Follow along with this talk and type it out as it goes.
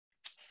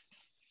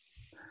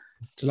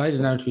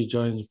Delighted now to be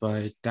joined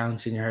by Down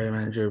Senior Hurling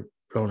Manager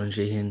Ronan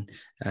Sheehan,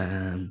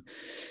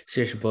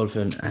 Seoirse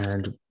Bulfin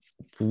and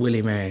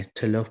Willie Maher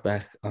to look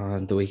back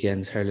on the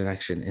weekend's hurling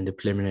action in the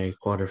preliminary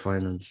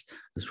quarterfinals,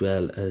 as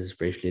well as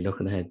briefly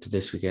looking ahead to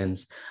this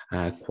weekend's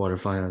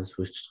quarterfinals,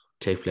 which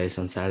take place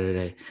on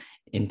Saturday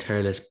in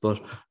Thurles.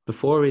 But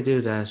before we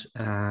do that,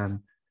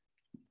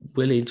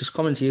 Willie, just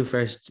coming to you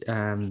first.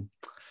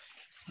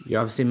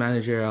 You're obviously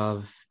manager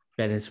of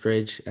Bennett's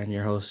Bridge and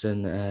you're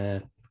hosting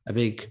a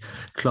big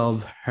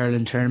club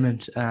hurling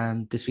tournament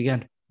this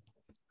weekend.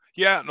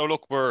 Yeah, no,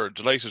 look, we're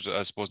delighted.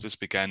 I suppose this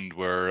weekend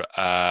where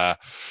I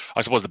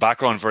suppose the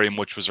background very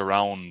much was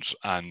around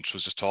and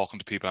was just talking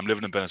to people. I'm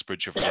living in Bennett's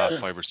Bridge here for the last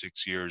 5 or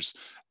 6 years,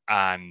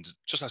 and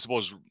just I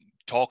suppose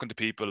talking to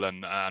people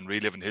and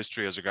reliving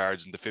history as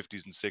regards in the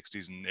 50s and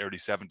 60s and early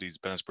 70s.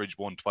 Bennett's Bridge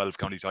won 12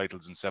 county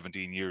titles in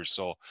 17 years,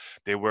 so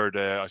they were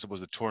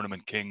the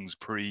tournament kings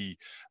pre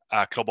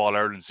Club All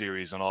Ireland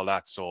series and all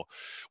that. So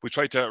we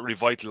tried to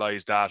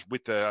revitalise that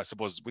with the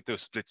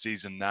split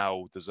season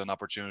now. There's an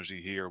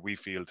opportunity here, we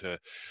feel, to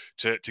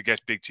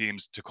get big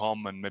teams to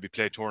come and maybe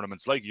play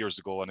tournaments like years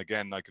ago. And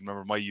again, I can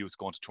remember my youth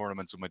going to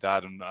tournaments with my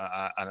dad and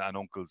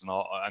uncles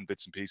and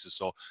bits and pieces.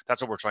 So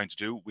that's what we're trying to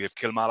do. We have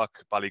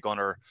Kilmallock,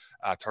 Ballygunner,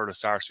 Thurles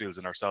Sarsfields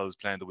and ourselves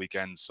playing the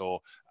weekend. So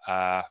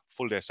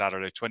full day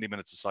Saturday, 20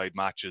 minutes aside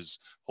matches.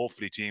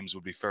 Hopefully teams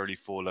will be fairly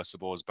full, I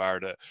suppose, bar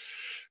the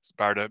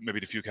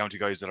maybe the few county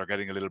guys that are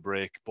getting a little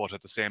break. But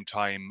at the same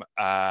time,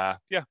 we're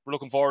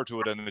looking forward to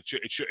it, and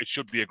it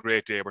should be a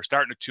great day. We're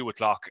starting at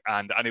 2:00,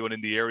 and anyone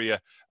in the area,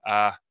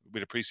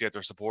 we'd appreciate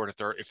their support if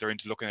they're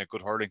into looking at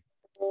good hurling.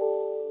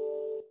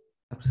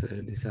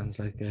 Absolutely, sounds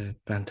like a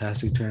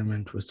fantastic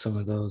tournament with some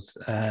of those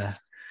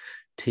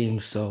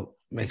teams. So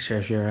make sure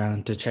if you're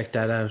around to check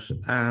that out.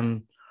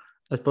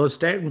 I suppose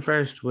starting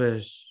first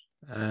with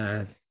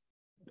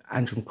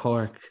Antrim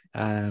Cork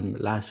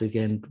last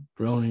weekend.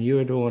 Ronan, you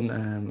were the one,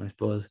 I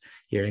suppose,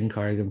 here in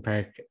Corrigan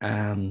Park.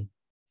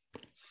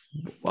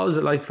 What was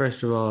it like,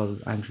 first of all,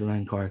 Antrim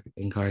and Cork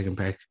in Corrigan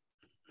Park?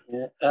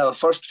 Yeah,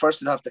 first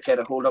I'd have to kind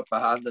of hold up my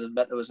hand and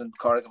admit I was in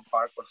Corrigan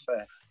Park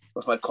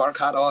with my Cork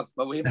hat on,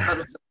 my wee man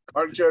was in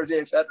Cork jersey,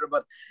 etc.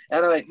 But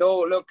anyway,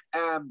 no, look,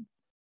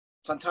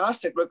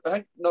 fantastic. Look, I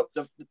think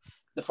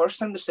the first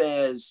thing to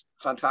say is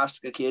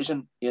fantastic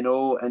occasion,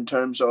 in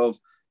terms of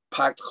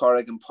packed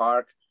Corrigan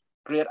Park,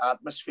 great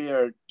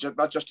atmosphere,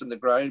 not just in the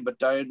ground, but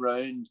down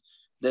round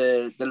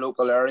the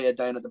local area,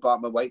 down at the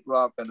bottom of White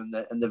Rock and on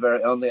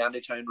the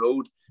Andytown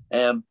Road.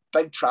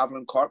 Big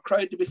travelling Cork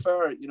crowd, to be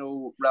fair,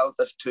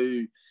 relative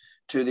to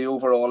the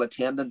overall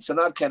attendance, and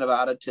that kind of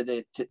added to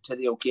the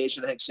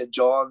occasion. I think St.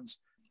 John's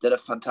did a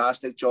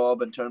fantastic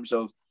job in terms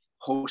of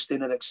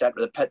hosting it,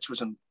 etc. The pitch was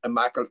in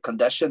immaculate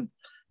condition.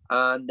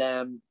 And,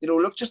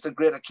 look, just a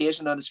great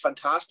occasion. And it's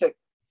fantastic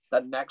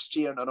that next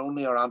year, not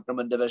only are Antrim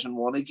in Division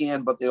 1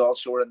 again, but they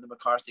also are in the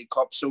McCarthy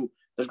Cup. So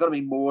there's going to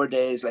be more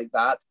days like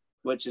that,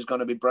 which is going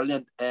to be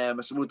brilliant. I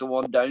suppose the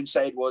one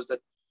downside was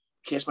that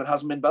Casement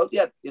hasn't been built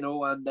yet,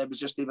 and I was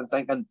just even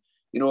thinking,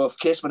 if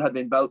Casement had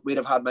been built, we'd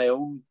have had my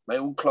own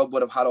club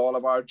would have had all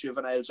of our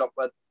juveniles up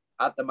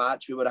at the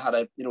match. We would have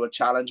had a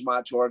challenge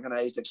match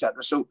organised,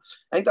 etc. So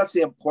I think that's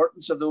the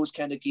importance of those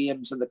kind of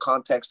games in the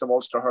context of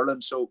Ulster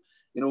hurling. So,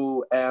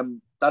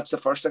 that's the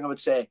first thing I would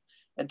say.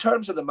 In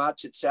terms of the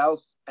match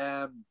itself,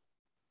 just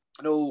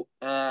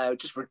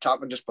we're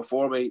talking just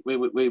before we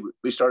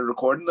started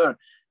recording there.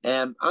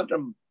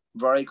 Antrim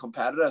very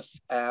competitive.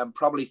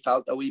 Probably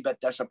felt a wee bit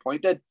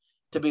disappointed,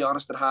 to be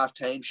honest, at half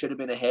time. Should have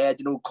been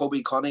ahead.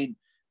 Kobe Cunning,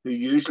 who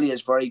usually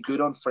is very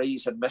good on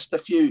frees, had missed a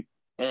few.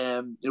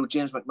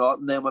 James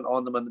McNaughton then went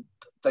on them, and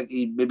I think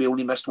he maybe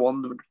only missed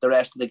one the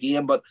rest of the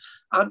game. But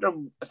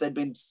Antrim, if they'd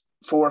been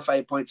 4 or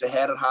 5 points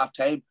ahead at half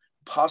time,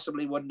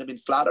 possibly wouldn't have been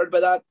flattered by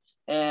that.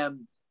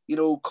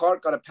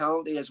 Cork got a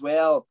penalty as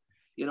well.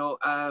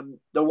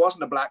 There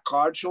wasn't a black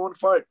card shown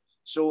for it,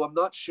 so I'm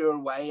not sure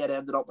why it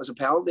ended up as a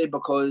penalty,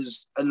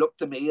 because it looked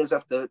to me as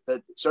if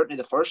certainly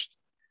the first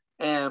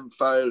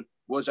foul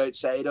was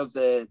outside of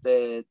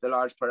the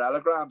large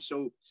parallelogram.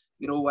 So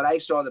when I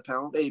saw the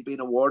penalty being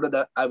awarded,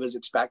 I was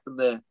expecting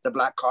the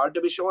black card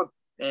to be shown.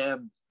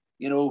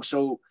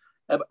 So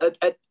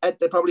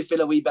they probably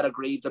feel a wee bit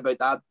aggrieved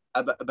about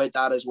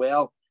that as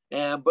well.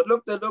 But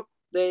look,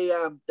 they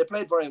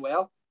played very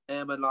well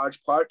in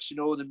large parts.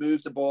 They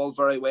moved the ball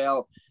very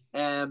well.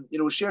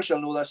 Sheehan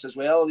shall know this as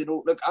well.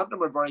 Look,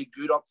 Antrim are very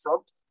good up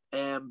front,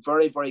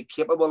 very, very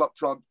capable up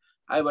front.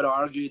 I would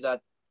argue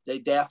that they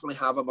definitely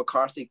have a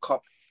McCarthy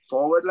Cup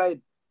forward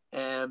line.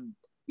 I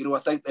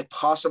think they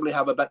possibly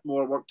have a bit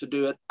more work to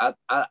do at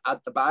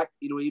the back.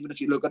 Even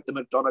if you look at the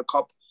McDonagh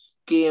Cup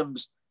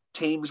games,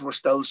 teams were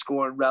still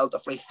scoring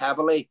relatively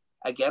heavily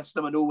against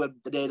them. I know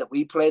the day that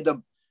we played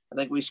them, I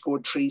think we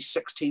scored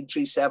 3-16,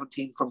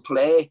 3-17 from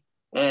play,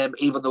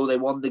 even though they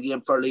won the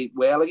game fairly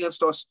well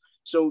against us.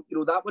 So,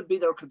 that would be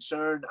their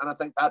concern. And I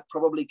think that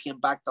probably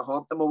came back to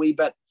haunt them a wee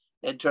bit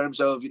in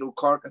terms of,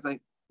 Cork. I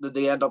think that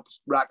they end up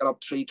racking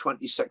up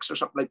 326 or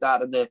something like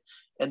that in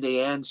the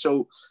end.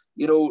 So,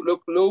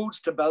 look,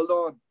 loads to build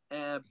on.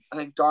 I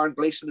think Darren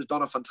Gleeson has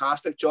done a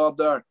fantastic job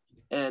there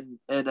in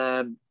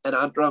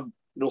Antrim.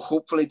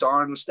 Hopefully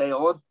Darren will stay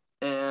on,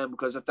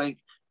 because I think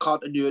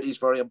continuity is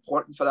very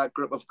important for that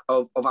group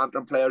of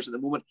Antrim players at the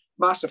moment.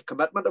 Massive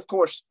commitment, of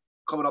course,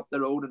 coming up the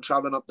road and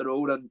travelling up the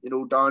road, and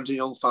Darren's a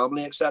young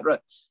family, etc.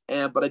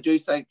 But I do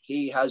think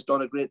he has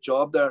done a great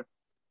job there.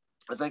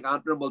 I think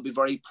Antrim will be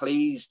very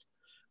pleased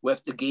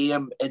with the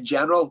game in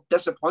general.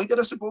 Disappointed,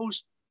 I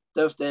suppose,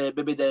 with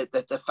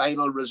the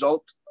final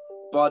result,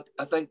 but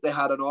I think they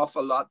had an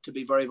awful lot to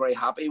be very, very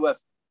happy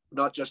with,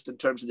 not just in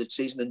terms of the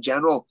season in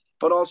general,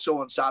 but also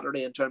on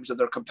Saturday in terms of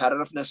their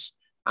competitiveness.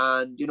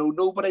 And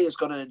nobody is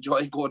going to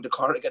enjoy going to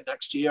Corrigan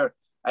next year,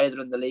 either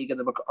in the league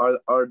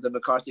or the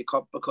McCarthy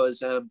Cup,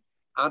 because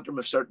Antrim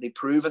have certainly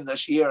proven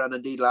this year, and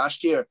indeed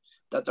last year,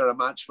 that they're a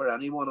match for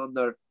anyone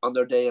on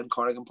their day in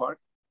Corrigan Park.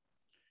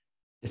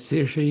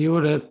 Seoirse, you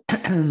would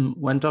have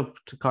went up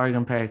to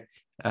Corrigan Park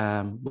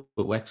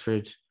with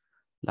Wexford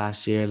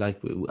last year.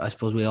 Like, I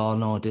suppose we all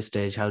know at this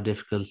stage how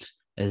difficult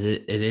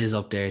it is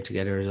up there to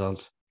get a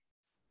result.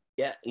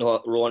 Yeah,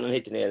 no, Ronan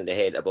hit the nail on the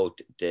head about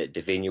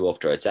the venue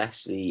up there. It's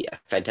actually a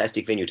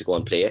fantastic venue to go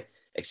and play,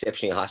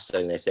 exceptionally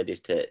hostile. And I said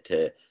this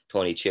to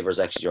Tony Chivers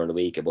actually during the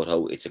week about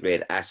how it's a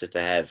great asset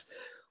to have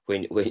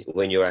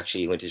when you're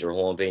actually went to your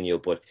home venue.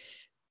 But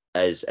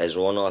as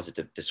Ronan knows,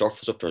 the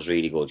surface up there is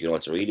really good.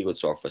 It's a really good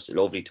surface, a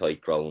lovely tight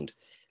ground,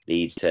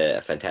 leads to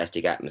a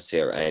fantastic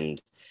atmosphere.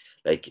 And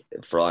like,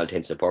 for all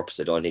intents and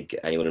purposes, I don't think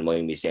anyone will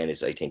mind me saying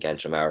this. I think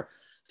Antrim are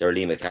their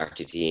Lee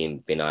McCarthy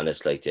team, being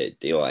honest, like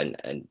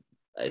and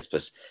I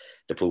suppose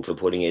the proof of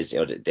the pudding is,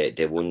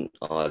 they won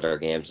all their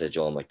games at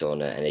Joe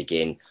McDonough, and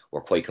again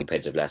were quite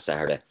competitive last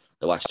Saturday.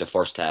 I watched the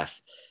first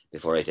half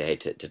before I had to head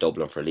to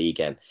Dublin for a league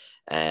game,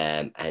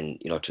 and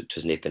it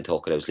was nip and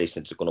tuck. I was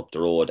listening to going up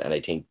the road, and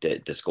I think the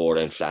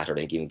scoreline flattered.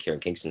 I think even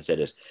Kieran Kingston said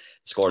it.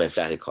 The scoreline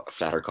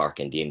flattered Cork,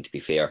 and then, to be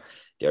fair,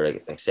 they're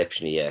an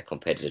exceptionally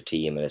competitive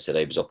team. And I said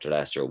I was up there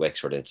last year at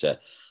Wexford. It's a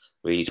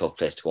really tough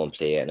place to go and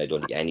play, and I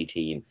don't think any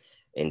team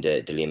in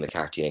the Liam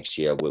McCarthy next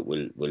year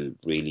will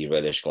really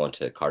relish going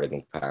to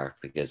Corrigan Park,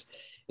 because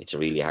it's a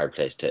really hard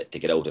place to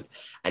get out of.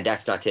 And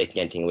that's not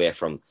taking anything away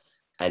from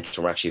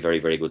Antrim. Are actually a very,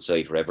 very good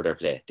side wherever they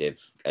play. They've,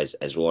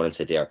 as Ronan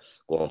said, they're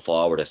going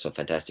forward. There's some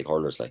fantastic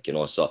hurlers,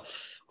 so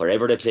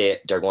wherever they play,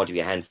 they're going to be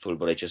a handful.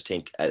 But I just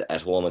think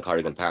at home in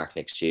Corrigan Park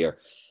next year,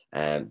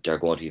 they're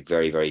going to be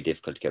very, very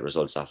difficult to get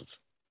results off of.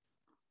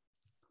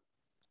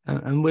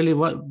 And Willie,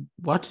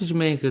 what did you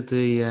make of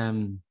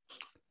the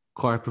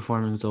Cork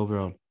performance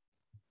overall?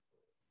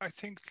 I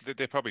think that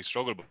they probably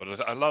struggled, but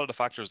a lot of the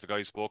factors the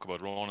guys spoke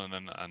about, Ronan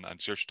and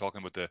Seoirse,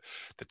 talking about the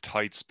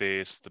tight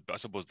space, I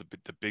suppose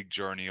the big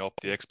journey up,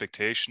 the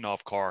expectation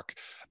of Cork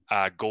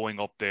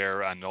going up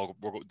there, and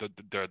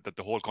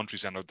the whole country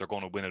saying they're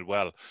going to win it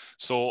well.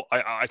 So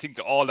I think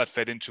all that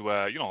fed into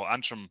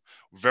Antrim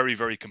very,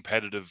 very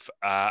competitive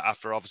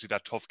after obviously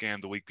that tough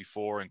game the week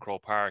before in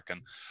Croke Park.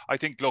 And I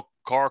think, look,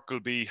 Cork will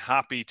be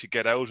happy to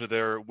get out of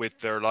there with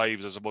their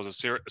lives. I suppose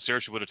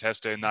Seoirse would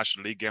attest to in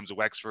National League games at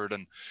Wexford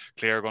and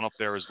Clare going up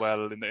there as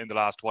well in the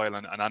last while,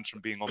 and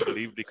Antrim being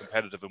unbelievably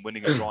competitive and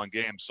winning and drawing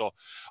games. So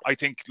I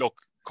think, look,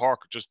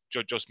 Cork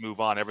just move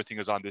on. Everything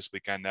is on this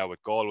weekend now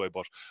with Galway,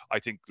 but I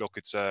think, look,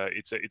 it's a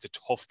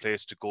tough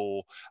place to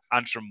go.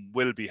 Antrim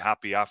will be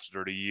happy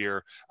after the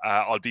year,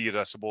 albeit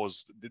I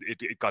suppose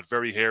it got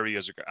very hairy,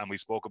 and we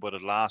spoke about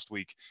it last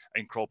week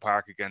in Croke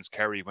Park against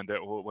Kerry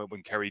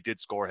when Kerry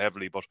did score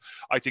heavily. But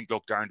I think,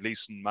 look, Darren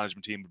Gleeson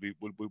management team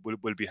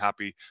will be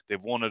happy.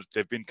 They've won it.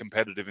 They've been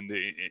competitive in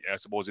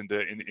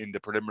the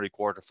preliminary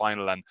quarter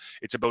final, and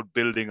it's about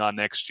building on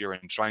next year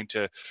and trying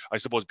to, I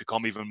suppose,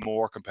 become even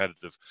more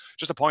competitive.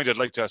 Just a point I'd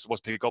like to, I suppose,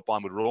 pick up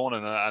on with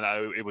Ronan,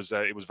 and it was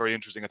very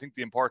interesting. I think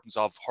the importance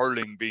of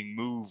hurling being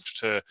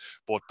moved to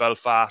both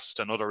Belfast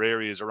and other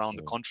areas around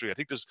the country. I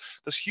think there's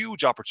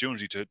huge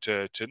opportunity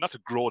to not to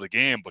grow the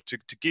game, but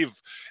to give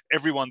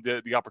everyone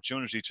the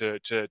opportunity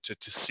to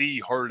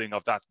see hurling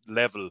of that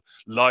level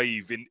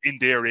live in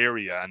their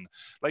area. And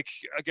like,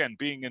 again,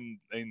 being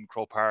in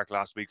Croke Park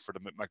last week for the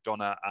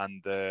McDonough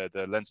and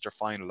the Leinster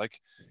final, like,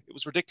 it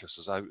was ridiculous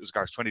as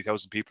regards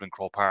 20,000 people in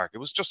Croke Park. It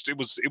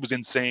was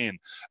insane.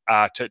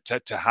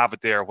 To have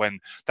it there when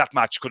that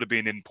match could have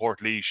been in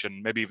Portlaoise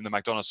and maybe even the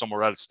McDonough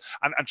somewhere else,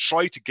 and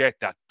try to get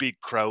that big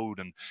crowd.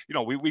 And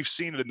we've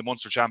seen it in the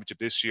Munster Championship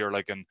this year,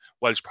 like in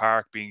Welsh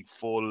Park being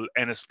full,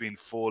 Ennis being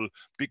full,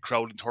 big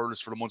crowd in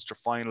Thurles for the Munster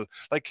final.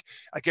 Like,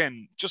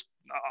 again, just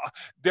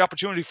the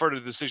opportunity for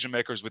the decision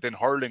makers within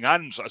hurling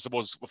and, I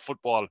suppose,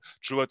 football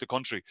throughout the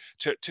country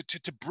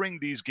to bring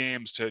these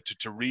games to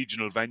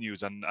regional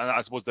venues, and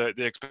I suppose the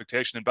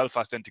expectation in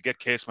Belfast then to get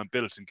Casement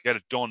built and get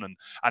it done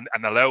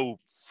and allow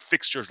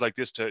fixtures like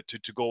this to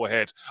go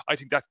ahead. I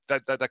think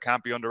that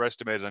can't be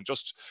underestimated, and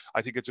just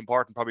I think it's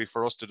important probably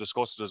for us to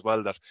discuss it as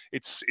well, that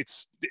it's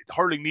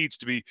hurling needs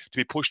to be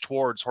pushed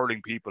towards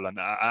hurling people and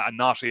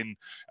not in,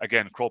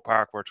 again, Croke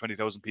Park where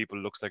 20,000 people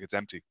looks like it's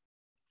empty.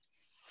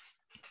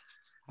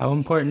 How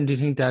important do you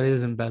think that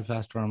is in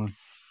Belfast, Ronan?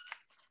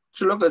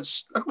 So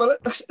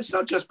it's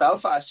not just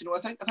Belfast. I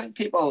think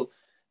people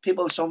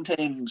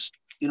sometimes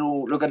you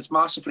know, look, it's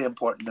massively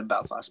important in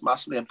Belfast,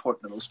 massively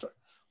important in Ulster,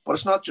 but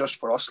it's not just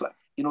for us. Like,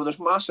 you know, there's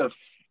massive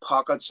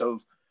pockets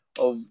of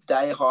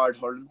die-hard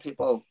hurling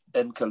people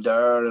in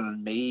Kildare and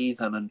in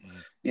Meath and in,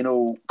 you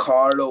know,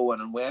 Carlow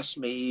and in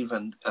Westmeath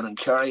and in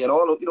Kerry and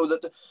all, you know,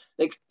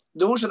 like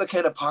those are the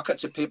kind of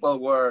pockets of people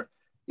where,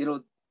 you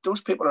know, those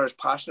people are as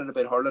passionate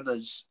about hurling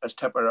as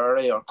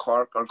Tipperary or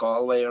Cork or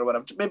Galway or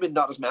whatever. Maybe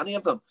not as many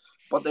of them,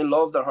 but they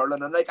love their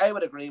hurling. And like, I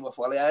would agree with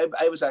Willie.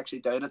 I was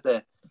actually down at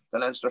the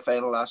Leinster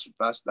final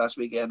last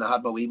weekend. I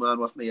had my wee man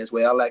with me as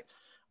well. Like,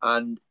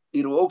 and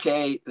you know,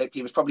 okay, like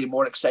he was probably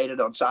more excited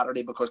on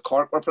Saturday because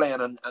Cork were playing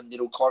and you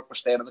know, Cork were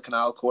staying in the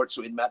Canal Court,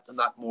 so we met them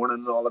that morning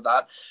and all of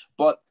that.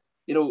 But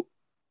you know,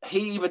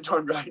 he even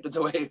turned around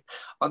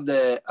on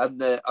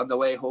the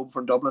way home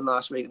from Dublin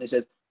last week and he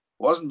said,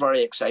 "Wasn't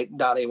very exciting,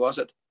 Daddy, was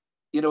it?"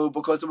 You know,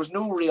 because there was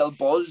no real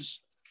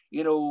buzz,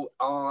 you know,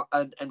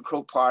 in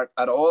Croke Park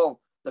at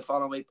all the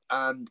following week.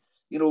 And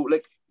you know,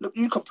 like, look,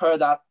 you compare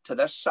that to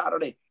this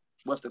Saturday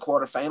with the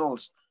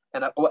quarterfinals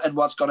and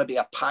what's going to be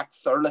a packed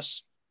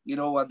Thurles, you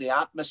know, and the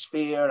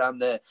atmosphere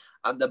and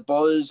the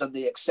buzz and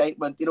the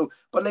excitement, you know.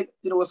 But like,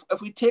 you know,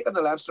 if we take in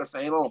the Leinster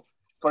final,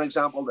 for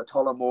example, the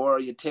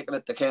Tullamore, you'd taken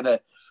it to kind of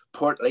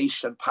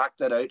Portlaoise and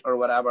packed it out or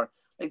whatever,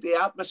 like the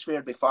atmosphere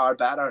would be far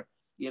better,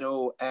 you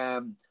know.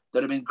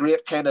 There'd have been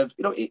great kind of,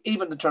 you know,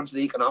 even in terms of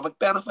the economic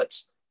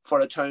benefits for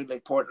a town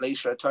like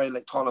Portlaoise or a town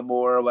like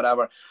Tullamore or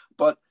whatever.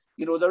 But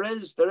you know, there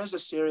is a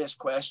serious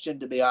question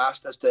to be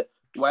asked as to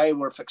why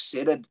we're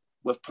fixated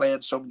with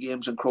playing some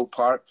games in Croke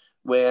Park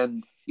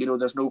when, you know,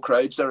 there's no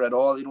crowds there at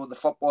all. You know, in the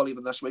football,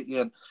 even this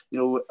weekend, you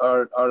know,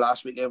 our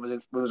last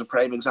weekend was a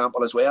prime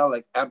example as well,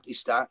 like empty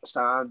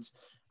stands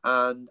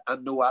and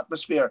no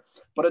atmosphere.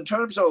 But in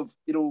terms of,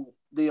 you know,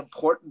 the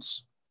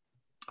importance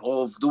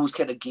of those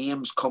kind of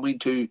games coming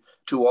to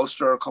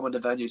Ulster or coming to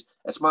venues,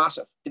 it's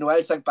massive. You know,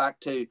 I think back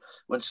to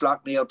when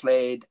Slaughtneil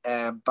played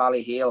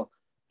Ballyhale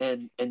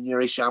in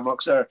Newry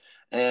Shamrocks there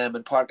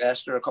in Park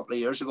Esther a couple of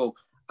years ago,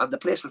 and the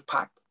place was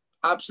packed,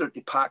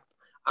 absolutely packed.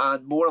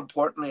 And more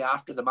importantly,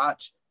 after the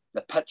match,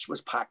 the pitch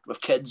was packed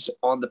with kids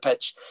on the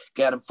pitch,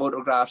 getting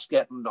photographs,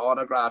 getting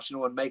autographs, you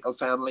know, and Michael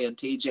Fennelly and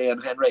TJ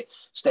and Henry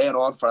staying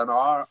on for an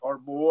hour or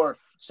more,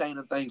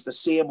 signing things. The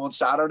same on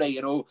Saturday,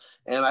 you know,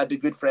 and I'd be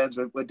good friends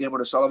with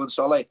Damon O'Sullivan,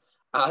 Sully,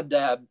 and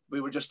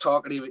we were just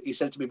talking. He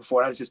said to me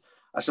before, he says,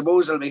 "I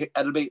suppose it'll be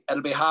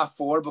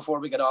 4:30 before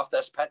we get off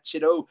this pitch," you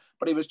know.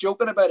 But he was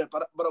joking about it,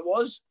 but it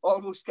was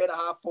almost kind of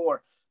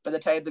 4:30 by the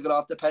time they got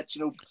off the pitch.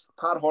 You know,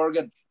 Pat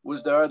Horgan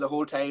was there the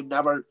whole time,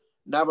 never,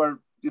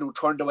 you know,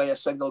 turned away a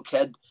single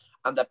kid.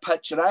 And the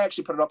pitch, and I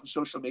actually put it up on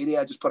social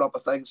media. I just put up a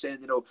thing saying,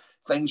 you know,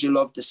 things you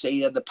love to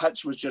see, and the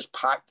pitch was just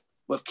packed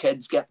with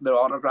kids getting their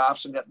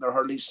autographs and getting their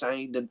hurleys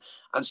signed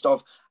and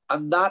stuff.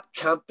 And that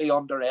can't be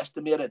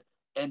underestimated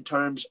in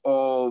terms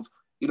of,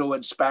 you know,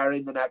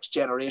 inspiring the next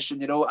generation,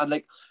 you know. And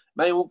like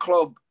my own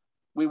club,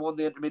 we won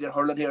the intermediate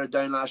hurling here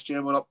down last year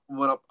and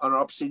went up and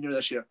are up senior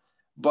this year.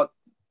 But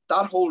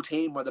that whole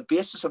team, or the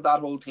basis of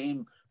that whole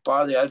team,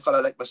 bar the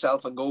outfella like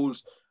myself and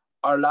goals,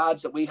 are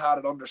lads that we had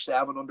at under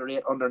 7, under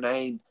 8, under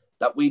 9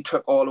 that we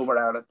took all over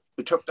Ireland.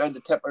 We took down to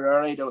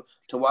Tipperary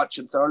to watch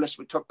in Thurles.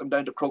 We took them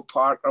down to Croke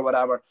Park or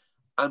whatever,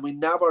 and we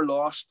never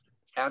lost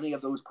any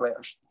of those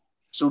players.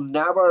 So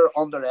never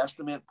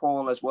underestimate,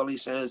 Paul, as Willie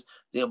says,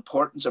 the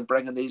importance of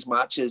bringing these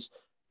matches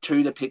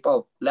to the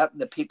people, letting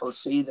the people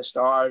see the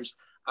stars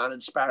and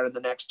inspiring the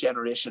next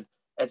generation.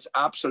 It's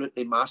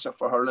absolutely massive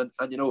for hurling.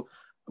 And, you know,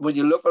 when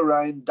you look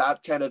around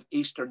that kind of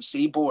eastern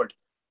seaboard,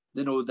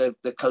 you know, the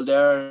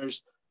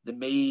Kildares, the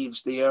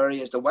Meaves, the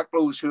areas, the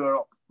Wicklow's who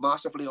are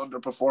massively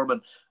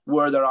underperforming,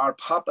 where there are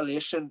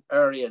population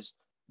areas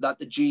that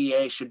the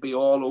GAA should be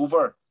all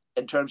over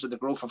in terms of the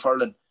growth of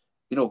hurling.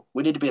 You know,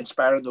 we need to be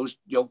inspiring those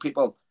young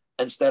people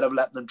instead of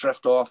letting them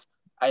drift off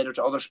either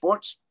to other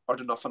sports or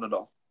to nothing at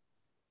all.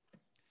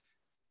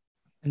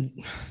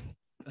 And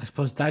I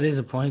suppose that is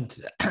a point,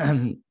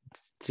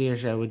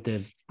 Seoirse,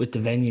 with the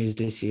venues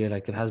this year.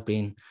 Like, it has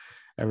been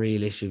a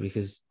real issue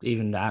because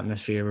even the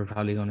atmosphere we're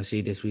probably going to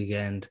see this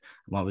weekend,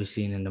 what we've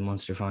seen in the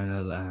Munster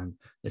final,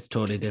 it's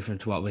totally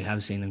different to what we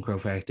have seen in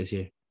Croke Park this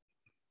year.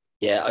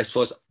 Yeah, I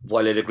suppose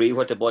while I'd agree with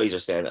what the boys are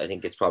saying, I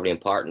think it's probably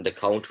important to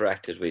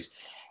counteract it with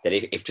that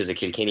if there's a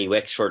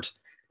Kilkenny-Wexford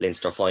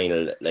Leinster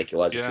final like it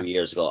was a few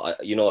years ago,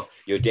 you know,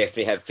 you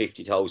definitely have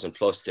 50,000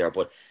 plus there.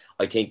 But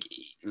I think,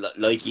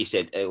 like you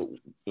said, you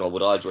know,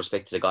 with all due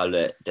respect to the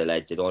Galway, the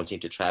lads, they don't seem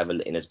to travel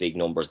in as big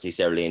numbers this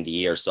early in the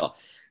year. So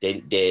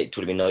it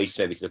would be nice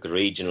maybe to look at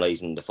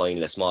regionalising the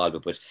final a small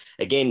bit. But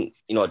again,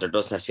 you know, there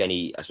doesn't have to be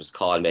any, I suppose,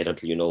 call made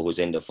until you know who's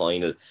in the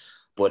final.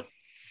 But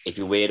if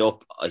you wait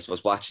up, I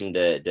suppose, watching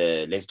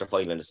the Leinster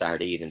final on the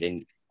Saturday evening,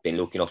 then been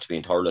lucky enough to be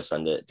in Thurles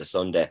on the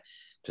Sunday,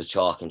 it was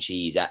chalk and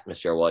cheese,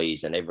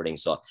 atmosphere-wise and everything.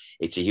 So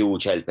it's a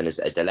huge help. And as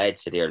the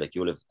lads said there, like,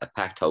 you'll have a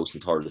packed house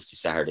in Thurles this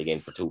Saturday again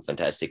for 2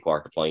 fantastic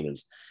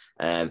quarterfinals.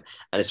 And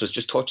this was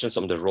just touching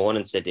some of the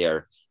Ronan said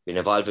there, being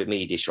involved with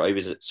me this year. I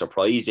was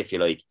surprised, if you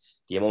like,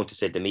 the amount of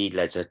said the Meath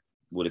lads that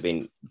would have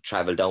been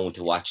travelled down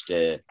to watch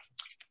the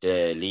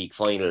league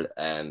final.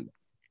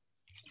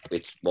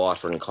 with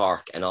Waterford and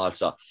Cork, and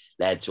also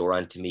lads who are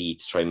on to me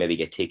to try and maybe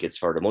get tickets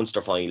for the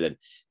Munster final.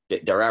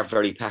 And there are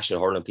very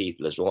passionate hurling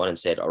people, as Ronan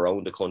said,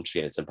 around the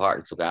country, and it's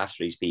important to look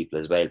after these people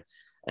as well.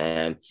 So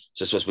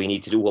I suppose we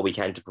need to do what we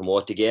can to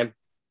promote the game.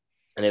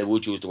 And I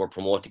would use the word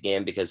promote the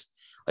game because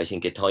I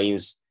think at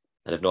times,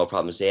 and I've no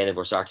problem saying it,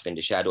 we're sort of in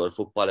the shadow of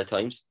football at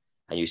times.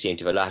 And you seem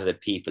to have a lot of the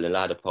people and a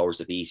lot of powers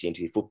that be seem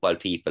to be football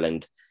people.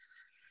 And,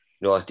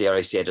 you know, dare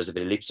I say, there's a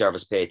bit of lip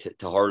service paid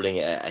to hurling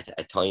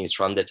at times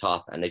from the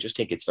top. And I just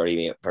think it's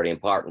very, very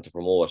important to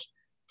promote,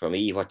 for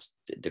me, what's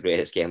the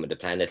greatest game on the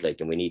planet,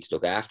 like, and we need to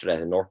look after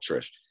that and nurture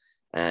it.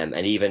 And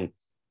even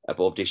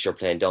above this, you're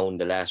playing down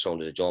the last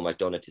round of the Joe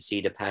McDonagh, to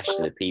see the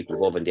passion of people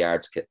above in the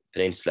Ards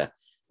Peninsula.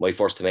 My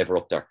first time ever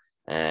up there.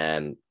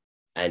 And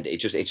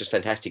it's just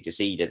fantastic to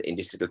see that in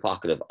this little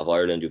pocket of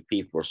Ireland,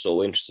 people were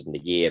so interested in the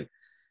game.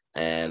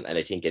 And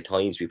I think at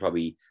times we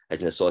probably,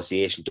 as an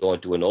association,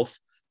 don't do enough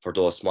for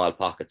those small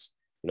pockets.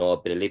 You know,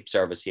 a bit of lip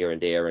service here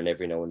and there, and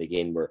every now and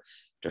again where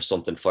there's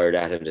something fired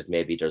at him that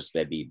maybe there's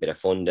a bit of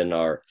funding,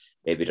 or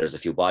maybe there's a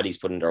few bodies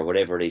put in there, or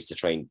whatever it is, to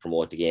try and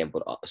promote the game.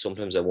 But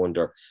sometimes I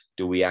wonder,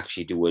 do we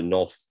actually do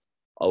enough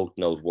out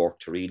and out work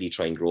to really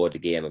try and grow the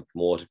game and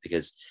promote it?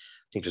 Because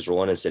I think as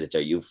Ronan said it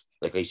there, you've,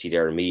 like I see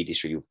there in me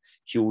this year, you've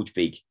huge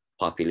big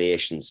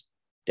populations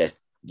that,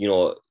 you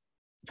know,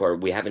 where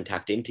we haven't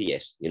tapped into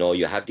yet. You know,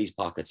 you have these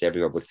pockets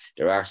everywhere, but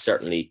there are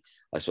certainly,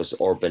 I suppose,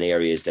 urban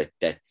areas that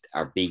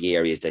are big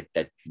areas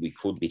that we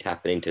could be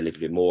tapping into a little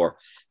bit more,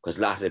 because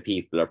a lot of the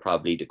people are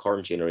probably the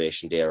current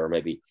generation there, or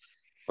maybe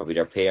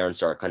their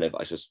parents are kind of,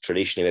 I suppose,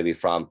 traditionally maybe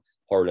from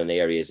hurling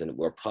areas, and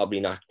we're probably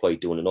not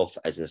quite doing enough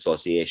as an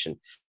association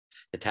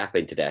to tap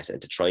into that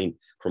and to try and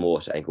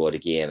promote and grow the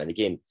game. And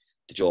again,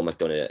 the Joe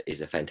McDonagh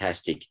is a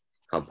fantastic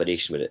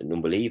competition with an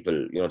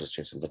unbelievable, you know, there's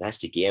been some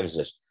fantastic games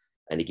in it.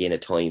 And again,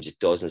 at times it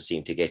doesn't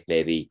seem to get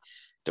maybe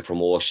the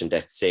promotion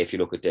that, say, if you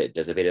look at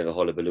there's a bit of a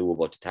hullabaloo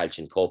about the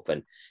Tailteann Cup,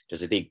 and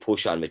there's a big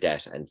push on with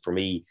that. And for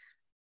me,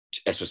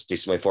 this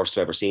is my first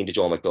time ever seeing the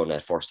Joe McDonagh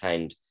at first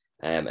hand.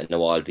 And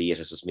now, albeit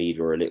as was me,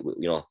 we were a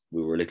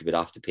little bit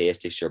off the pace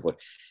this year, but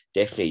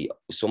definitely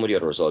some of the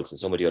other results and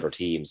some of the other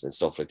teams and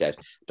stuff like that,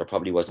 there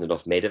probably wasn't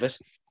enough made of it,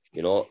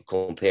 you know,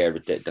 compared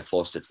with the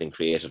fuss that's been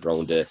created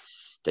around the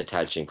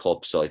Tailteann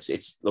Cup. So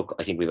it's look,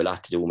 I think we have a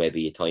lot to do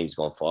maybe at times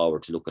going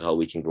forward to look at how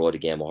we can grow the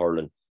game of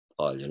hurling,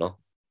 Paul, you know.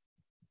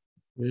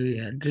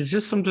 Yeah, there's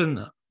just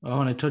something I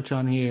want to touch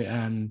on here.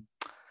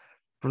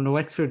 From the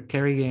Wexford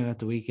Kerry game at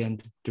the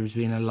weekend, there's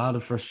been a lot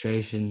of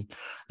frustration,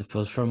 I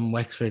suppose, from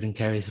Wexford and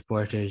Kerry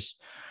supporters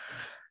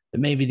that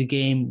maybe the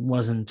game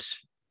wasn't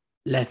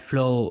let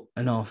flow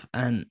enough.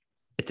 And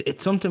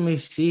it's something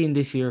we've seen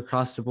this year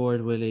across the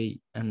board,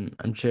 Willie, and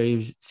I'm sure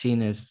you've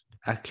seen it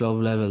at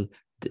club level.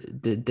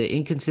 The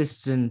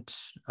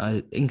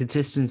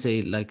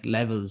inconsistency like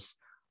levels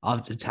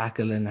of the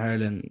tackle and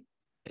hurling,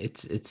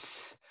 it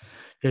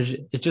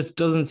just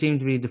doesn't seem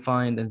to be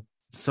defined, and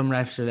some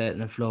refs are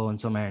letting it flow and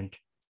some aren't.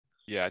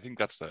 Yeah, I think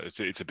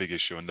it's a big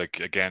issue. And like,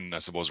 again, I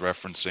suppose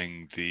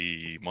referencing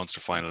the Munster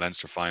final,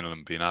 Leinster final,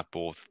 and being at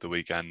both the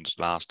weekend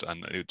last,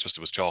 and it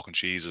was chalk and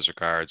cheese as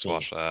regards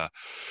what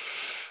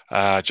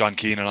John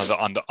Keenan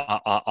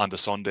on the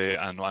Sunday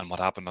and what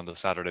happened on the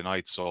Saturday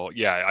night. So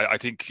yeah, I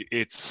think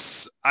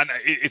it's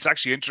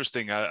actually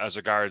interesting as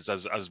regards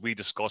as we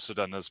discuss it,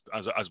 and as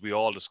we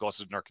all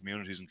discuss it in our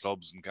communities and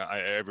clubs and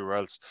everywhere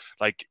else.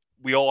 Like,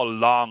 we all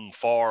long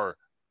for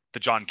the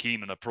John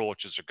Keenan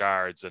approach as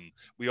regards, and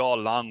we all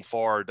long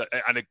for that,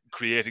 and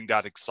creating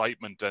that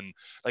excitement. And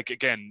like,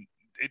 again,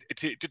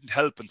 it didn't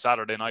help on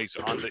Saturday night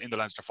in the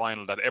Leinster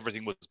final that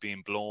everything was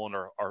being blown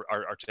or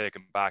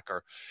taken back.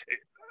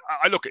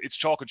 I look, it's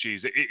chalk and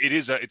cheese.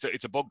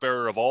 It's a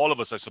bugbearer of all of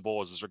us, I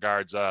suppose, as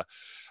regards and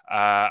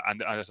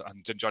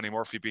Johnny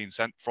Murphy being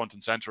front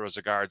and center as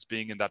regards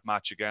being in that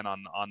match again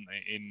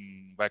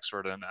in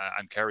Wexford and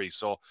Kerry.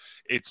 So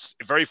it's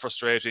very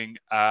frustrating.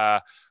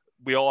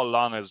 We all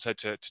long, as I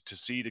said, to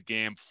see the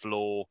game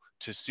flow,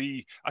 to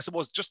see, I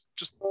suppose, just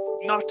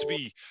not to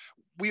be.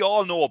 We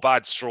all know a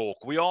bad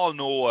stroke. We all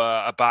know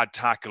a bad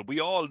tackle. We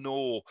all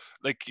know,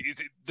 like,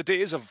 the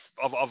days of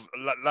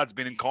lads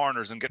being in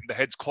corners and getting the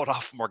heads cut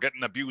off them or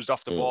getting abused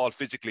off the ball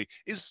physically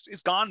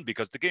is gone,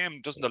 because the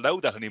game doesn't allow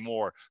that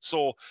anymore.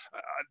 So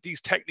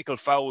these technical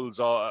fouls,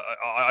 I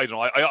don't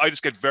know. I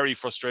just get very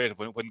frustrated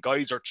when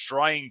guys are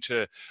trying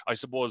to, I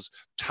suppose,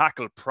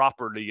 tackle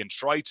properly and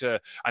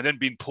and then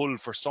being pulled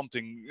for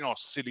something, you know,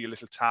 silly, a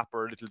little tap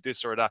or a little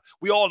this or that.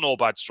 We all know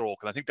bad stroke,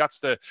 and I think that's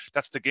the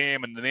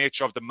game and the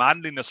nature of the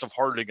manliness of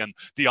hurling and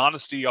the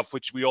honesty of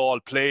which we all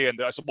play,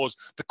 and I suppose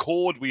the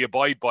code we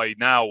abide by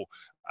now,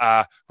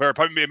 where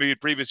probably maybe in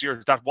previous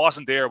years that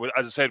wasn't there,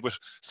 as I said, with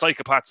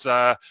psychopaths,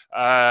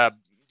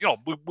 you know,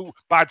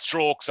 bad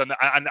strokes and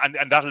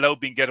that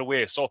allowed being get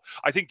away. So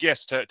I think,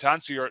 yes, to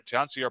answer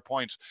your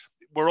point,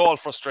 we're all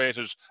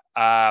frustrated.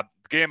 The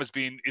game is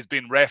being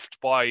reffed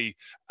by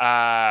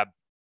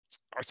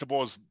I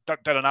suppose that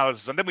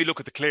analysis, and then we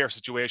look at the Clare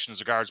situation as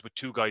regards with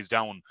 2 guys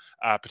down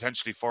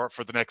potentially for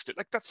the next.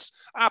 Like, that's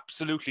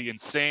absolutely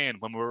insane.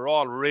 When we were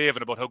all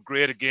raving about how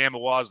great a game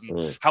it was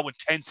and how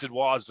intense it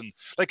was, and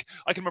like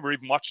I can remember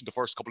even watching the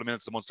first couple of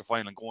minutes of the Munster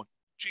final and going,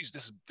 "Geez,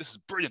 this is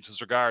brilliant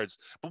as regards,"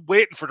 but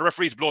waiting for the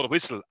referee to blow the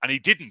whistle, and he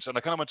didn't, and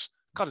I kind of went,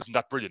 "God, isn't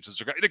that brilliant as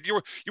regards?" Like, you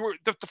were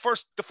the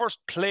first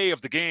play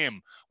of the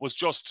game was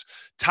just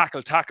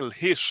tackle,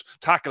 hit,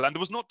 tackle, and there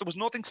was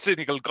nothing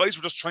cynical. Guys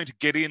were just trying to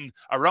get in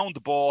around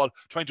the ball,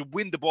 trying to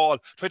win the ball,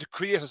 trying to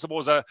create, I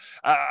suppose, a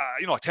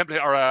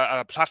template or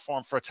a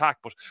platform for attack.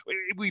 But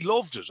we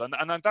loved it,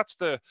 and that's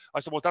I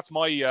suppose that's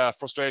my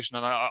frustration,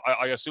 and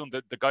I assume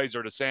that the guys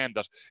are the same,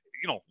 that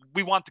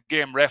we want the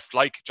game ref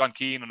like John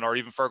Keenan or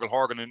even Fergal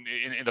Horgan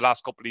in the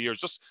last couple of years.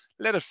 Just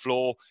let it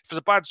flow. If it's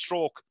a bad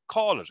stroke,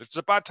 call it. If it's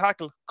a bad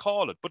tackle,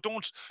 call it. But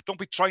don't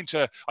be trying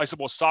to, I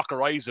suppose,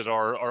 soccerize it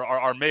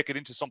or make it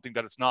into something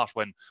that it's not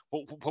when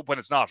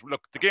it's not.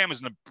 Look, the game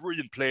is in a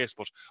brilliant place,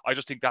 but I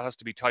just think that has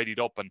to be tidied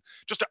up, and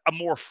just a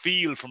more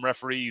feel from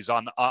referees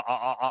on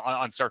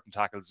certain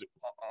tackles,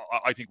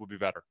 I think would be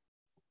better.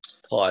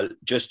 Paul,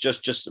 just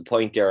a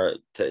point there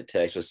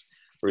to I suppose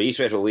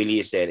reiterate what Willie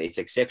is saying. It's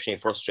exceptionally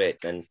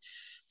frustrating, and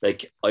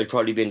like, I'd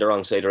probably be in the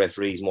wrong side of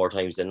referees more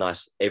times than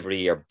not every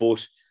year.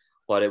 But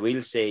what I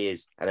will say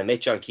is, and I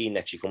met John Keenan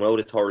actually coming out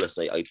of Thurles,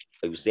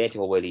 I was saying to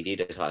him how well he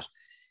did, I thought,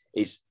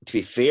 is to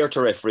be fair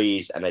to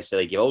referees, and I said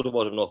I give out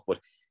about it enough, but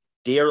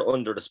they're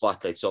under the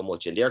spotlight so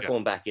much, and they're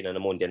coming back in on a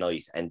Monday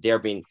night, and they're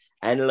being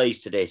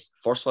analysed today,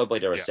 first of all by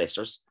their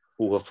assessors,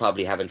 who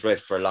probably haven't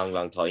ref for a long,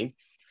 long time.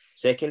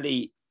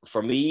 Secondly,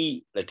 for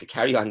me, like, to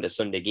carry on the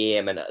Sunday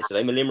game, and I said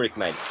I'm a Limerick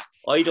man,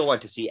 I don't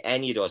want to see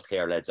any of those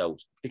Clare lads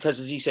out, because,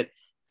 as he said,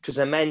 it was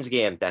a men's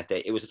game that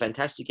day. It was a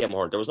fantastic game.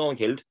 There was no one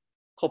killed.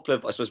 A couple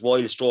of, I suppose,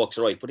 wild strokes,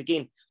 right? But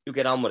again, you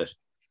get on with it.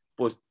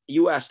 But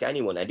you ask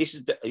anyone, and this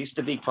is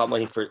the big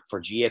problem, I think, for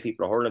GA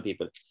people or hurling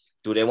people.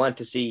 Do they want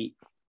to see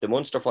the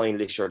Munster final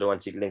this year, or do they want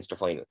to see the Leinster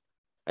final?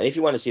 And if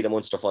you want to see the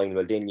Munster final,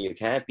 well, then you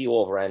can't be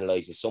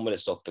over-analysing some of the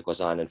stuff that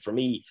goes on. And for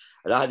me,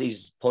 a lot of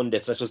these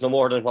pundits, I suppose no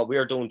more than what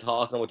we're doing,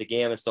 talking about the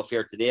game and stuff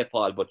here today,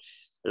 Paul, but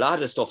a lot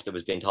of the stuff that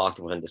was being talked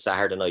about on the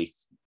Saturday night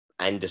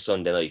and the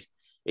Sunday night,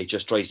 it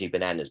just drives me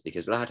bananas,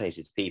 because a lot of times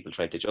it's people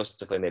trying to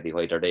justify maybe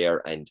why they're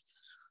there and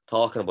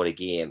talking about a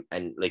game,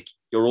 and like,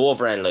 you're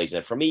over-analysing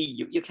it. For me,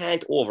 you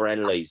can't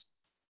over-analyse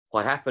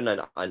what happened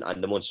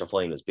on the Munster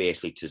finals.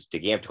 Basically, the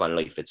game took on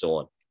life its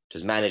own. It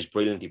was managed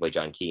brilliantly by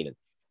John Keenan.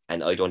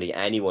 And I don't think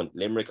anyone,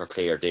 Limerick or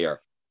Clare,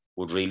 there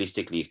would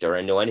realistically, if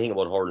they know anything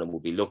about hurling,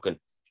 would be looking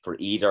for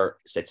either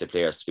sets of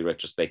players to be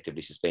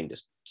retrospectively suspended.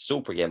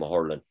 Super game of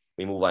hurling.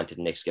 We move on to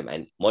the next game.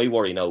 And my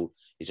worry now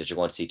is that you're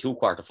going to see 2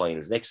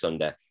 quarterfinals next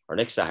Sunday or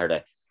next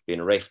Saturday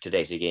being ref to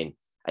death again.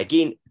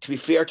 Again, to be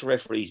fair to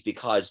referees,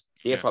 because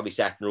they probably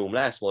sat in the room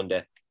last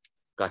Monday,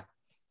 got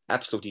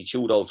absolutely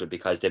chewed out of it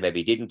because they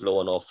maybe didn't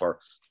blow enough or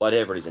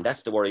whatever it is. And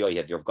that's the worry I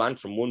have. You've gone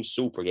from one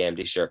super game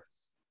this year,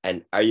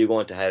 and are you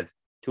going to have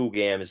 2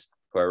 games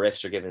where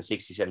refs are giving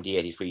 60, 70,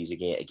 80 frees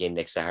again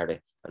next Saturday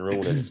and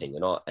ruining the thing,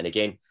 And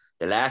again,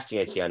 the last thing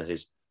I'd say on it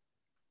is,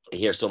 I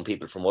hear some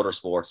people from other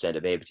sports saying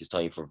that maybe it's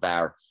time for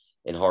VAR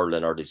in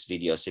hurling, or this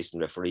video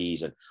assistant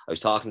referees. And I was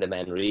talking to a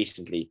man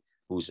recently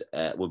who's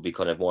would be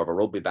kind of more of a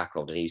rugby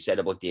background, and he said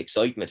about the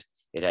excitement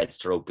it adds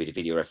to rugby, the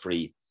video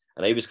referee.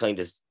 And I was kind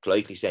of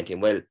politely saying to him,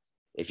 well,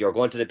 if you're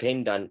going to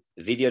depend on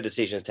video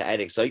decisions to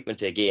add excitement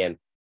to a game,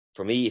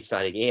 for me, it's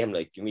not a game.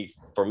 Like,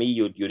 for me,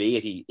 you'd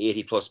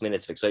 80 plus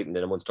minutes of excitement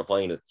in a Munster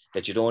final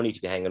that you don't need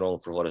to be hanging on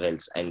for what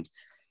else. And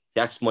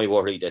that's my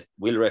worry, that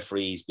will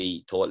referees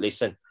be told,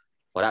 listen,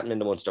 what happened in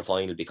the Munster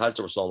final, because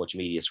there was so much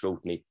media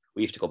scrutiny,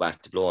 we have to go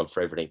back to blowing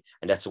for everything.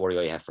 And that's the worry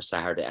I have for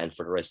Saturday and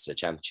for the rest of the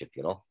championship,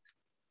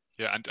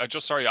 Yeah, and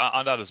just sorry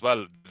on that as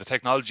well, the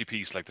technology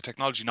piece, like the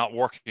technology not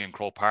working in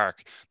Croke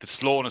Park, the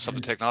slowness of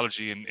the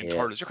technology in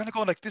Thurles, you're kind of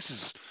going like, this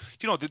is,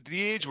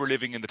 the age we're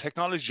living in, the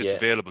technology that's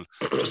available,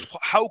 just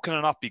how can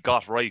it not be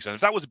got right? And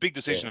if that was a big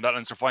decision in that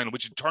Leinster final,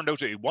 which it turned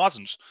out it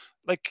wasn't,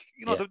 like,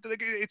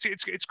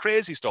 it's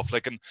crazy stuff.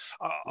 Like, and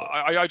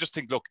I just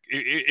think, look,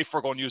 if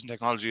we're going using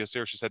technology, as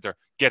Seoirse said there,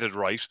 get it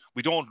right.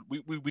 We don't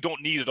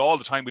need it all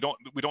the time.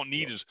 We don't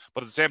need it,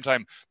 but at the same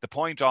time, the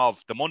point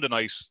of the Monday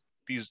night,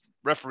 these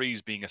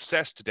referees being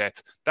assessed to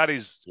death, that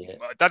is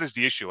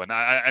the issue, and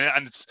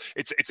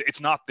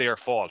it's not their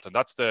fault, and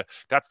that's the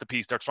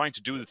piece. They're trying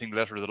to do the thing, the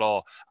letter of the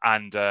law,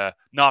 and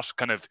not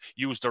kind of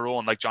use their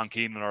own, like John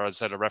Keenan, or as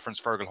I said, a reference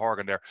Fergal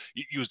Horgan there,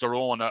 use their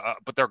own,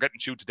 but they're getting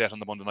chewed to death on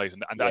the Monday night,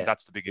 and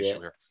that's the big issue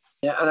here.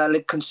 Yeah, and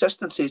like,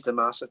 consistency is the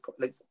massive.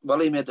 Like,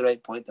 Willie made the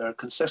right point there.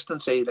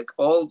 Consistency, like,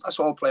 that's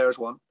all players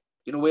want.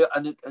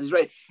 And he's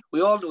right.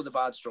 We all know the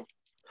bad stroke.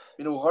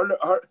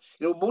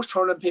 Most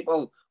hurling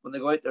people, when they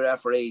go out to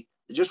referee,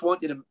 they just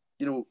want you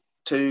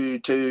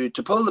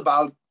to pull the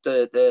ball,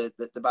 the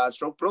bad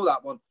stroke, blow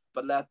that one,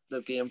 but let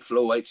the game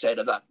flow outside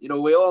of that.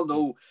 We all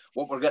know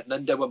what we're getting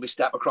into when we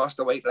step across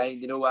the white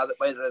line,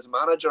 whether as a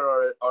manager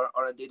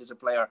or indeed as a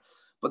player.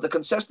 But the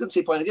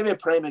consistency point, I'll give you a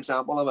prime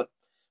example of it.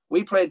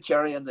 We played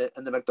Kerry in the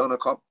McDonagh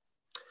Cup,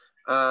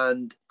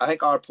 and I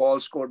think our Paul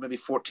scored maybe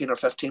 14 or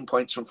 15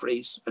 points from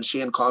frees, and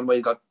Shane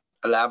Conway got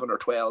 11 or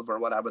 12 or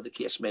whatever the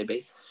case may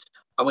be.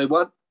 And we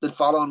went the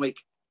following week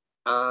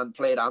and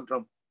played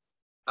Antrim,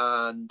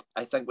 and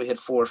I think we had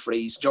 4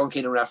 frees. John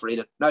Keenan refereed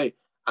it. Now,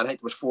 I think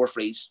there was 4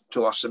 frees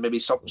to us, and maybe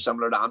something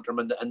similar to Antrim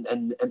in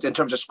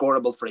terms of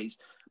scoreable frees.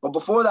 But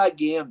before that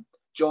game,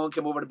 John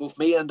came over to both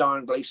me and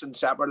Darren Gleeson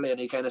separately, and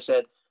he kind of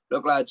said,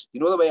 "Look, lads, you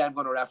know the way I'm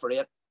going to referee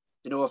it.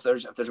 You know, if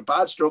there's a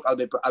bad stroke, I'll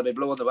be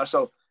blowing the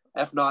whistle.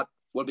 If not,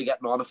 we'll be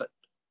getting on of it."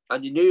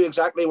 And you knew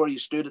exactly where you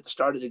stood at the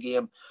start of the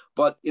game.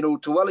 But you know,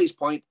 to Willie's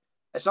point,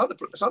 it's not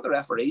the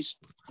referees.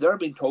 They're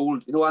being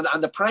told, you know,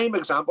 and the prime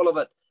example of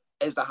it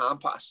is the hand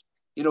pass.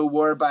 You know,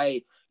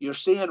 whereby you're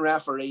seeing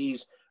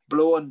referees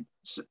blowing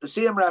the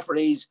same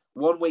referees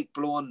 1 week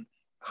blowing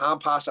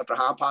hand pass after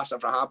hand pass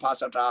after hand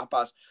pass after hand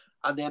pass,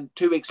 and then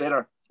 2 weeks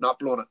later not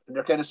blowing it. And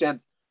you're kind of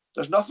saying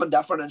there's nothing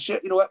different. And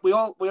shit, you know,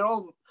 we're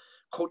all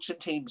coaching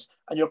teams,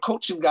 and you're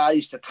coaching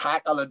guys to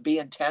tackle and be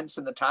intense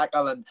in the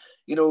tackle, and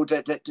you know,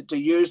 to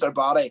use their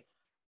body,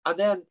 and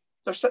then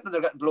they're sitting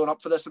there getting blown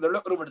up for this, and they're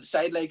looking over to the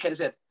sideline, kind of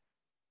saying,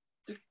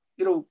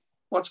 you know,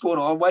 what's going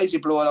on? Why is he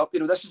blowing up? You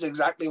know, this is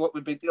exactly what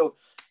we've been, you know.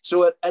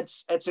 So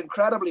it's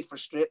incredibly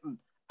frustrating,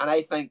 and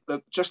I think,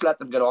 look, just let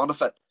them get on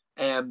with it.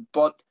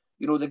 But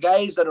you know, the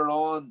guys that are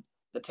on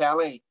the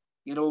telly,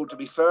 you know, to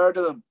be fair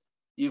to them,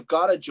 you've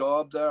got a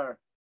job there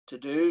to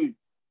do,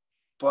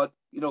 but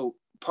you know,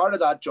 part of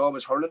that job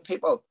as hurling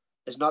people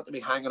is not to be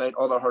hanging out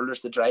other hurlers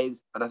to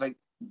drive. And I think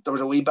there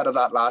was a wee bit of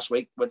that last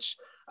week, which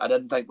I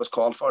didn't think was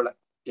called for. Like,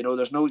 you know,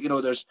 there's no, you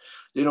know, there's,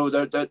 you know,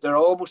 they're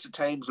almost at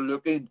times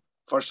looking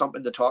for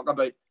something to talk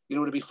about. You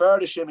know, to be fair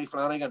to Shimmy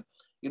Flanagan,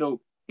 you know,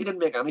 he didn't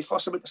make any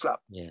fuss about the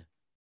slap. Yeah.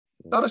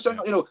 Not a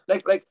single, you know,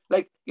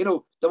 like, you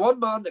know, the one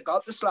man that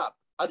got the slap,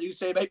 as you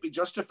say, might be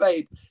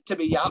justified to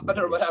be yapping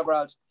or whatever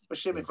else, was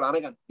Shimmy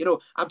Flanagan. You know,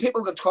 and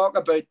people can talk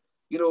about,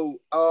 you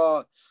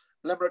know,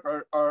 Limerick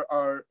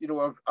are you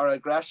know, are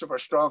aggressive or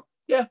strong.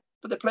 Yeah,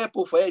 but they play it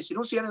both ways. You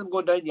don't see any of them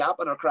going down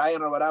yapping or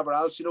crying or whatever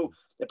else. You know,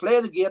 they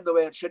play the game the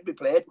way it should be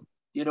played.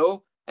 You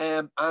know,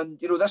 and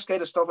you know, this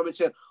kind of stuff about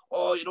saying,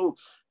 oh, you know,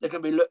 they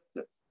can be,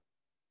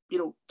 you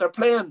know, they're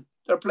playing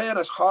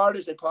as hard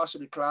as they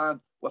possibly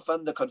can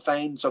within the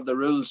confines of the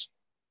rules.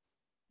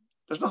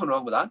 There's nothing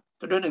wrong with that.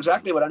 They're doing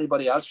exactly what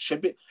anybody else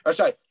should be. Or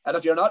sorry, and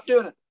if you're not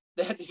doing it,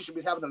 then you should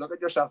be having a look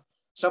at yourself.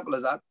 Simple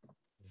as that.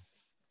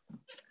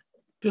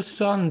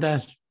 Just on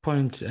that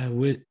point,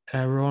 with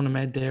Ronan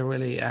made there,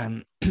 Willie,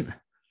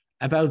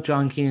 about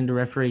John Keane, the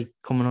referee,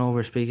 coming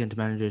over speaking to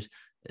managers.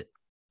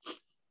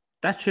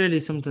 That's really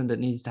something that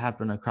needs to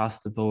happen across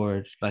the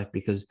board, like,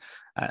 because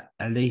at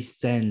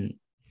least then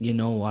you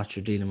know what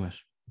you're dealing with.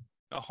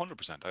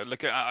 100%.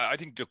 Like, I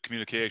think the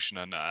communication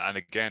and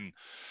again,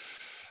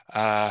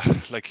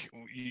 like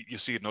you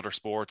see it in other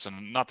sports,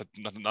 and not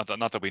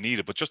that we need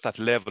it, but just that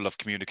level of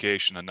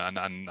communication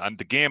and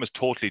the game is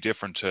totally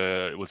different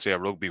to, we'll say, a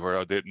rugby,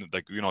 where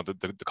like, you know,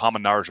 the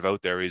common narrative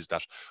out there is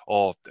that,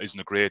 oh, isn't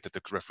it great that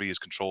the referee is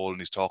controlled and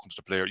he's talking to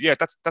the player? Yeah,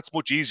 that's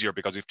much easier,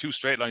 because you have 2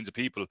 straight lines of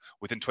people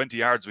within 20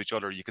 yards of each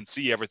other. You can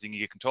see everything,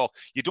 you can talk.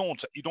 You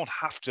don't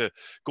have to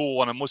go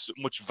on a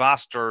much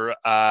vaster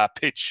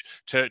pitch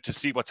to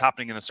see what's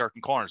happening in a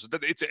certain corner. So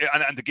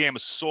and the game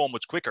is so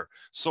much quicker.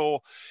 So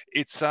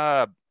it's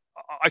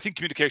I think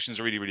communication is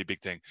a really, really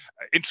big thing.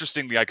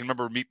 Interestingly, I can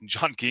remember meeting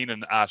John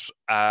Keenan at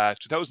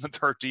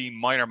 2013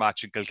 minor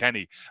match in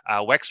Kilkenny.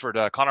 Wexford,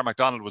 Conor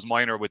MacDonald was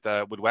minor with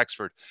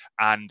Wexford,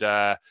 and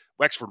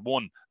Wexford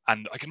won.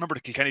 And I can remember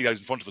the Kilkenny guys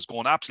in front of us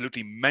going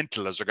absolutely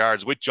mental as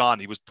regards with John.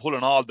 He was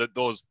pulling all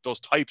those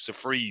types of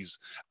frees,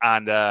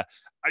 and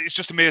it's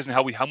just amazing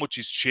how much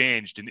he's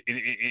changed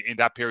in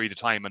that period of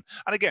time. And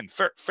again,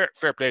 fair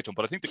play to him.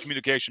 But I think the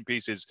communication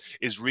piece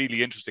is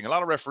really interesting. A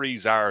lot of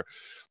referees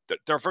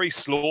they're very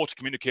slow to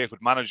communicate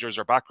with managers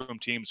or backroom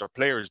teams or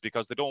players,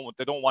 because they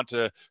don't want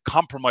to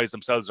compromise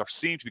themselves or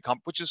seem to be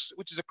which is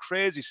a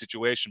crazy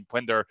situation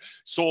when they're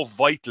so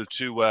vital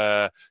to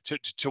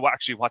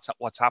actually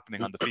what's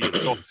happening on the field.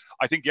 So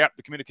I think, yeah,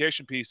 the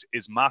communication piece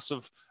is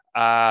massive.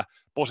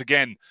 But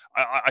again,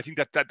 I think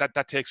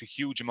that takes a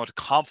huge amount of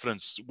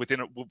confidence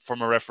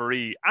from a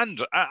referee and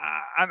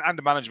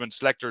the management,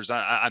 selectors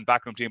and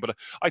backroom team. But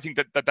I think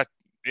that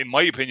in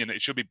my opinion,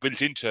 it should be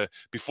built into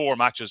before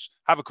matches.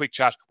 Have a quick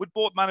chat with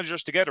both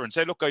managers together and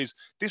say, look, guys,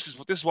 this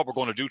is what we're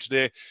going to do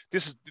today.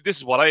 This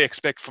is what I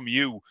expect from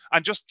you,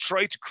 and just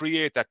try to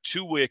create that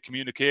two-way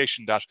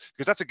communication.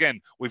 Because that's,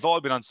 again, we've all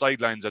been on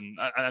sidelines, and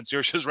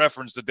Seoirse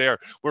referenced it there.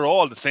 We're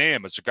all the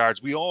same as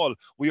regards. We all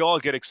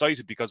get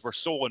excited because we're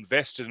so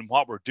invested in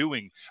what we're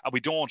doing, and we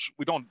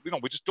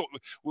just don't.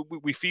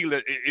 We feel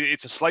that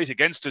it's a slight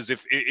against us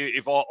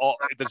if all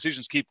the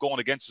decisions keep going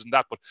against us and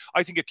that. But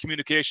I think a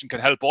communication can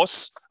help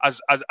us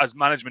as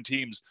management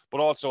teams, but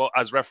also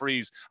as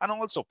referees and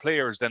also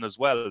players then as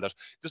well. That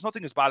there's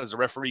nothing as bad as a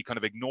referee kind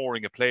of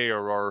ignoring a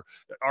player or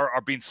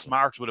being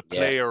smart with a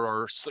player,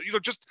 or, you know,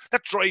 just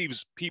that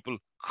drives people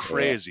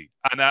crazy.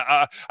 And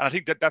I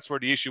think that's where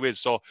the issue is.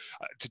 So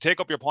to take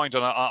up your point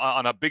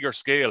on a bigger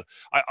scale,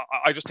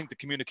 I just think the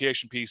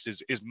communication piece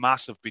is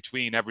massive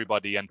between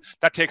everybody, and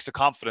that takes the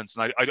confidence.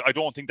 And I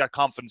don't think that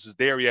confidence is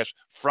there yet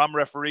from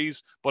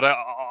referees. But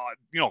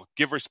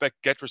give respect,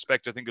 get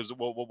respect. I think was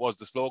what was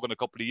the slogan a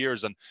couple of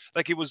years, and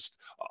like it was.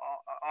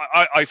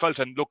 I felt,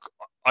 and look,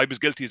 I was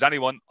guilty as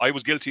anyone. I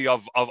was guilty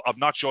of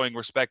not showing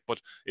respect,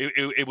 but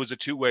it was a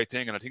two-way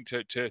thing, and I think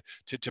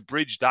to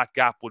bridge that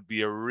gap would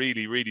be a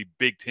really, really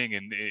big thing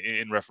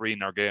in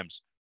refereeing our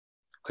games.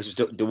 I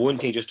suppose the one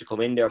thing just to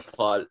come in there,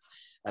 Paul,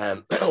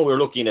 we're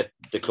looking at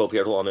the club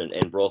here at home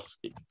in Bruff.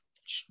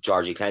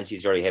 Georgie Clancy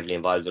is very heavily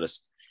involved with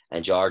us,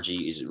 and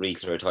Georgie is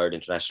recently retired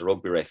international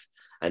rugby ref.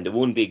 And the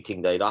one big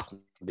thing that I'd often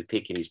be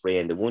picking his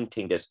brain, the one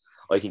thing that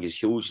I think is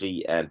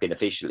hugely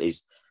beneficial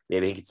is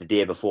maybe I think it's the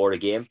day before a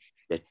game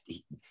that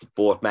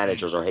both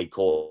managers or head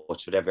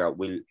coach, whatever,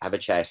 will have a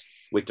chat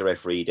with the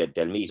referee.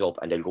 They'll meet up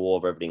and they'll go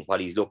over everything, what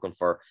he's looking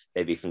for,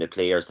 maybe from the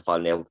players to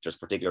follow out if there's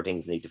particular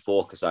things they need to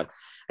focus on.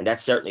 And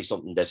that's certainly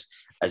something that,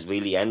 as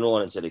Willie and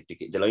Ronan said,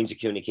 the lines of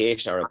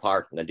communication are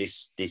important, and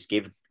this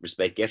give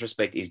respect, get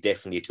respect is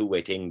definitely a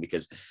two-way thing,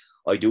 because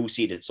I do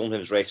see that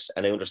sometimes refs,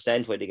 and I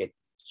understand why they get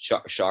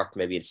sharp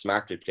maybe and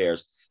smart with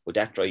players, but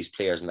that drives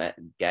players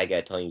gaga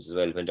at times as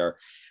well when they're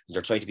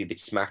trying to be a bit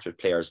smart with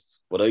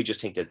players. But I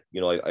just think that,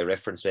 I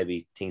reference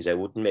maybe things I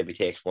wouldn't maybe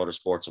take from other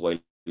sports a while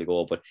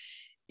ago, but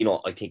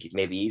I think it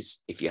maybe is,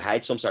 if you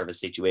had some sort of a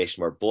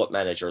situation where both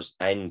managers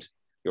and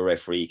your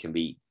referee can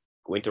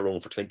go into a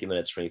room for 20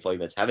 minutes, 25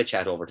 minutes, have a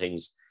chat over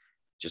things,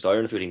 just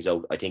iron a few things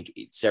out, I think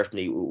it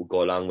certainly will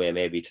go a long way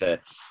maybe to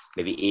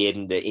aid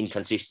in the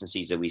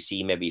inconsistencies that we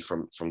see maybe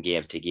from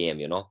game to game,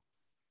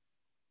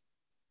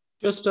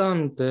 Just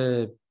on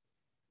the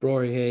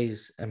Rory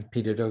Hayes and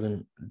Peter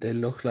Duggan, they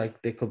look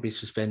like they could be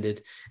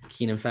suspended.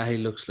 Keenan Fahey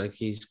looks like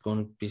he's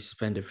going to be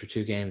suspended for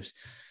 2 games.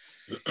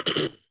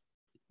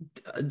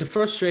 The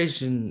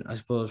frustration, I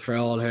suppose, for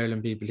all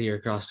hurling people here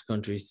across the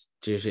country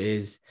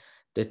is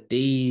that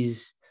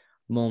these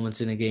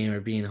moments in a game are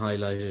being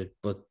highlighted,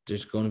 but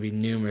there's going to be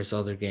numerous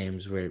other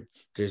games where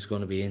there's going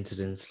to be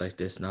incidents like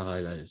this not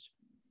highlighted.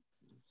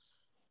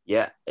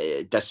 Yeah,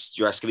 that's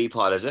you're asking me,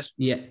 Paul, is it?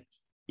 Yeah.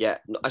 Yeah,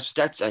 I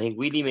think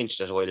Willie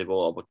mentioned it a while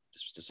ago about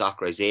the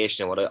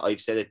soccerization, and what I've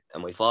said it,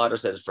 and my father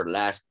said it for the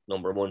last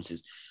number of months,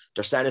 is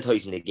they're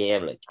sanitizing the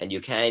game, and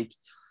you can't,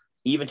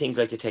 even things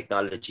like the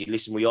technology.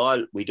 Listen, we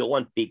don't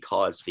want big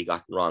calls to be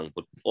gotten wrong,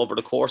 but over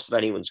the course of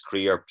anyone's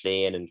career,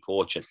 playing and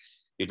coaching,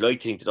 you'd like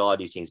to think that all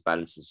these things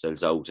balance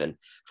themselves out. And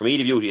for me,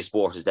 the beauty of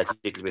sport is that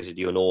little bit of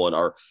the unknown,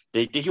 or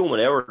the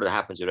human error that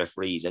happens with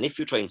referees. And if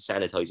you try and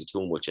sanitize it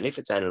too much, and if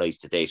it's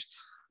analysed to date,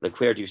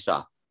 where do you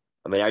stop?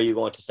 I mean, are you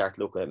going to start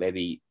looking at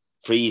maybe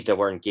frees that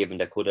weren't given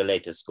that could have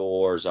led to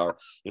scores, or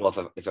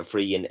if a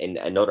free in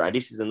another, and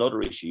this is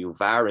another issue, you've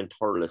VAR in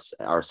Thurles,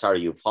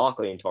 you've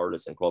Hawkeye in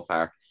Thurles and Croke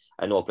Park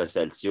and no place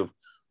else. You've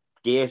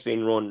games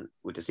being run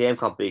with the same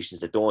competitions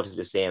that don't have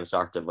the same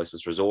sort of, I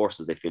suppose,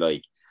 resources, if you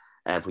like,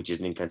 which is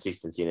an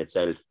inconsistency in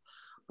itself.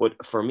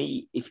 But for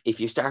me, if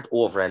you start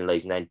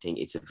overanalyzing anything,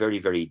 it's a very,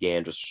 very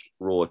dangerous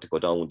road to go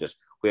down. That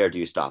where do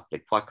you stop?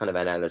 What kind of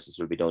analysis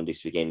will be done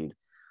this weekend?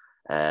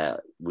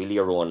 Willie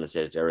or Ronan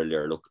said it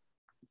earlier. Look,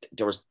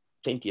 there was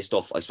plenty of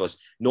stuff. I suppose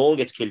no one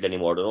gets killed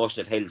anymore. The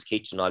notion of Hell's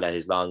Kitchen and all that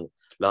is long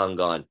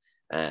gone.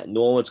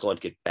 No one's going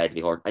to get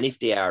badly hurt, and if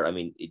they are, I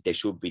mean, they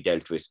should be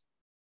dealt with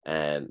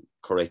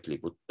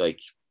correctly. But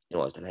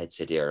as the lad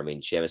said here, I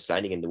mean, Seamus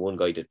Flanagan, the one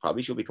guy that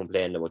probably should be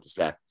complaining about the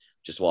slap,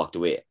 just walked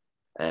away,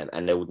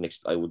 and I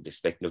wouldn't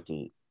expect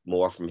nothing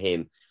more from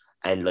him.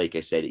 And like I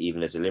said,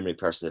 even as a Limerick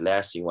person, the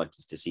last thing you want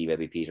is to see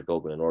maybe Peter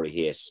Duggan and Rory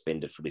Hayes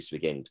suspended for this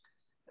weekend.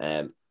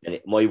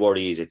 My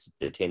worry is it's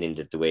the thin end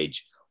of the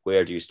wedge.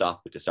 Where do you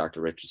stop with the sort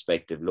of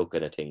retrospective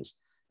looking at things?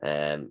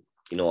 And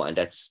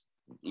that's,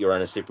 you're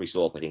on a slippery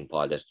slope, I think,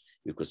 Paul, that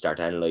you could start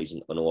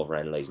analysing and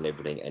over-analysing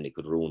everything, and it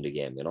could ruin the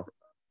game,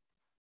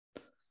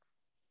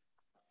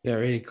 Yeah,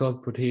 really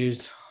could. But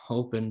here's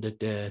hoping that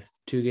the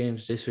 2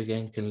 games this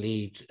weekend can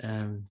lead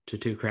to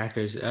 2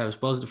 crackers. I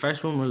suppose the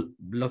first one we'll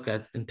look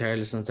at in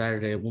Thurles on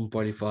Saturday at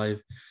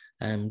 1:45.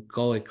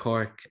 Galway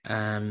Cork.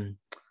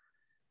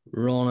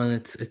 Ronan,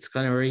 it's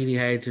kind of really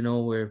hard to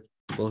know where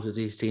both of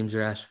these teams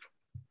are at.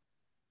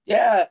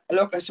 Yeah,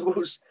 look, I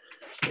suppose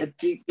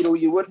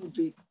you wouldn't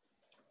be.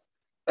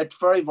 It's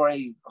very,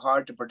 very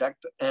hard to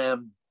predict.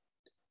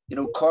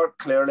 Cork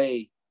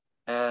clearly,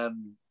 have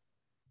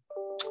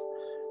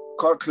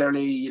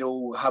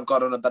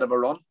got on a bit of a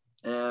run.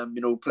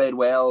 Played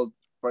well,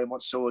 very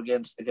much so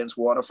against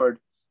Waterford.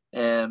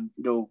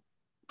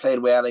 Played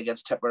well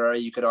against Tipperary.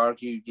 You could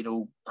argue,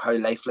 how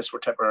lifeless were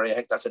Tipperary. I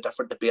think that's a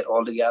different debate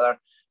altogether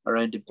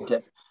around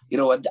the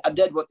and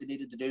did what they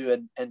needed to do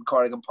in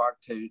Corrigan Park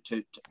to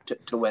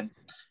win.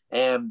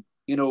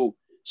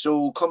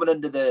 So coming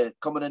into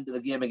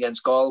the game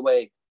against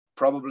Galway,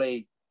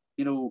 probably,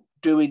 do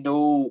we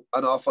know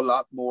an awful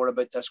lot more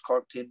about this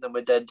Cork team than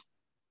we did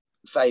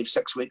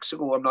 5-6 weeks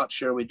ago? I'm not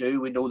sure we do.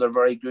 We know they're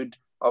very good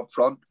up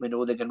front. We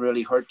know they can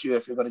really hurt you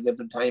if you're going to give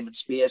them time and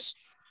space.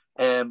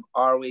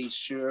 Are we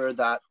sure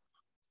that,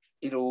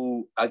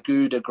 a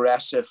good,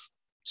 aggressive,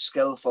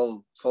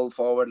 skillful full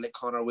forward like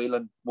Conor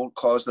Whelan won't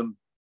cause them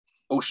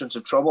oceans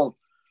of trouble?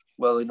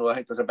 Well, I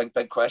think there's a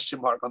big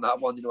question mark on that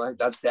one. I think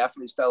that's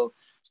definitely still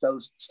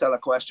a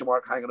question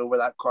mark hanging over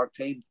that Cork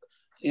team.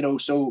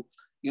 So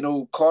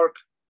Cork,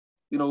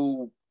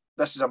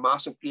 this is a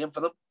massive game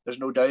for them. There's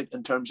no doubt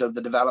in terms of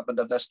the development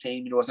of this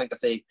team. I think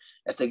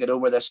if they get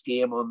over this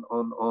game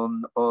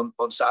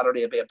on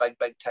Saturday, it'll be a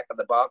big tick in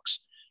the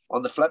box.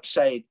 On the flip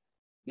side,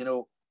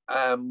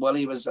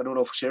 Willie was, I don't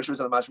know if Seoirse was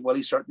in the match, but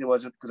Willie certainly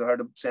wasn't, because I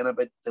heard him saying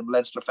about the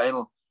Leinster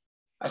final.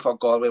 I thought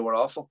Galway were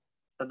awful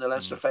in the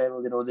Leinster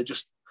final. They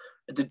just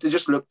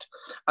looked,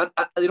 and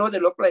they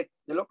look like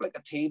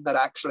a team that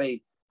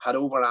actually had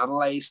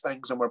overanalyzed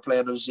things and were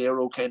playing a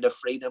zero kind of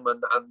freedom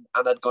and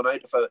had gone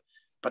out of a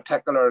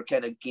particular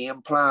kind of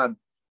game plan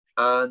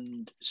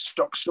and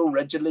stuck so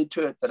rigidly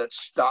to it that it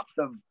stopped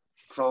them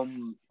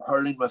from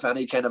hurling with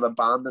any kind of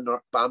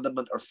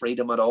abandonment or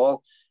freedom at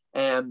all.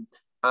 And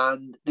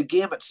the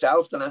game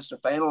itself, the Leinster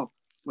final,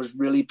 was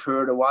really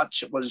poor to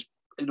watch. It was,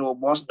 it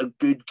wasn't a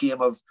good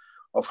game of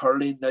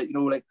hurling. That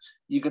like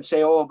you could say,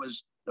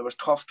 there was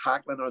tough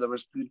tackling or there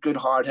was good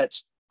hard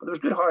hits, but there was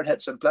good hard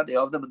hits and plenty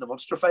of them in the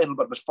Munster final.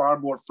 But it was far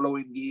more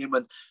flowing game,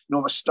 and it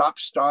was stop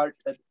start,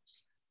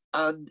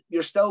 and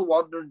you're still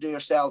wondering to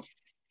yourself,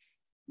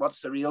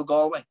 what's the real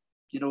Galway?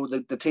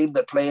 The team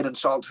that played in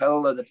Salt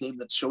Hill or the team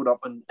that showed up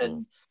in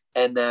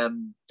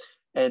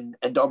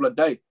Dublin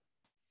now.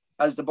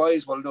 As the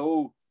boys will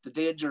know, the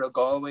danger of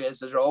Galway is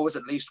there's always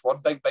at least one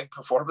big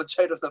performance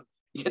out of them,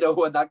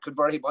 and that could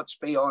very much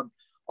be on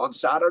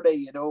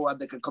Saturday, and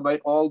they could come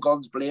out all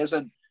guns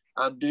blazing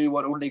and do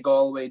what only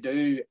Galway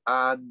do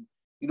and,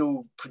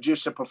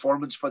 produce a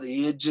performance for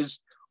the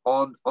ages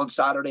on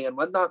Saturday and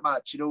win that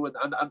match, and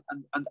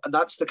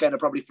that's the kind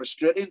of probably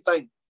frustrating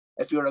thing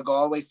if you're a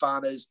Galway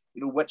fan is,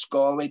 which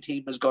Galway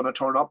team is going to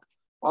turn up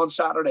on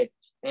Saturday.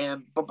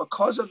 But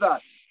because of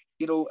that,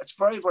 it's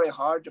very, very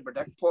hard to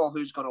predict, Paul,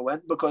 who's going to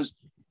win, because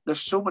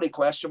there's so many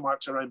question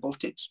marks around both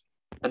teams.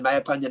 In my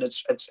opinion,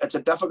 it's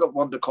a difficult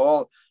one to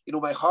call.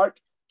 My heart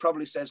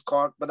probably says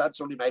Cork, but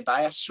that's only my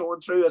bias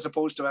showing through as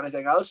opposed to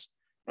anything else.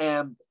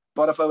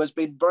 But if I was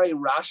being very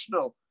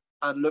rational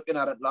and looking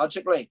at it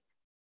logically,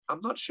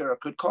 I'm not sure I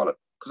could call it,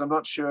 because I'm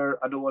not sure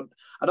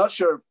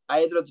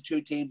either of the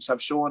two teams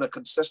have shown a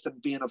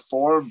consistent vein of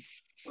form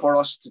for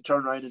us to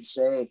turn around and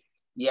say,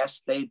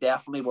 yes, they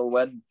definitely will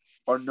win,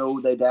 or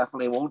no, they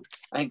definitely won't.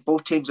 I think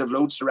both teams have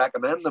loads to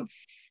recommend them,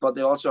 but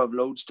they also have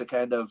loads to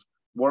kind of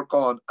work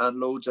on and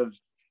loads of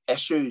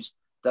issues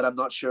that I'm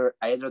not sure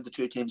either of the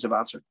two teams have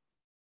answered.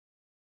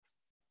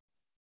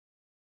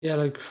 Yeah,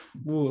 like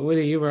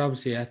Willie, you were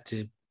obviously at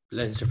the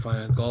Leinster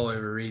final. Galway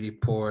were really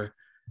poor,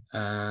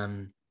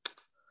 and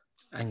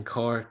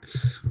Cork,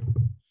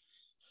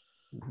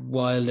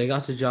 while they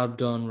got the job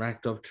done,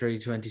 racked up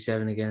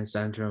 327 against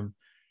Antrim.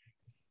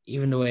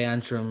 Even the way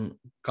Antrim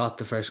got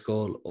the first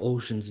goal,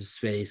 oceans of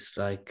space.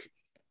 Like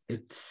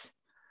it's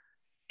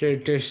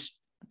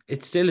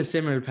still a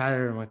similar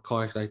pattern with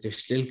Cork. Like they're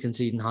still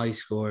conceding high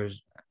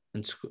scores,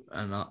 and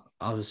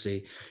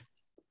obviously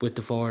with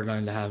the forward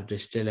line they have, they're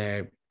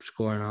still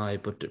scoring high,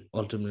 but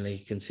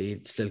ultimately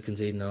still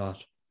conceding a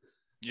lot.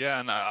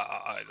 Yeah, and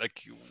I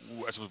like,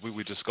 as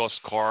we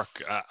discussed Cork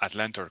at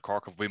Leinster.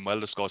 Cork have been well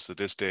discussed at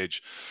this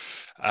stage.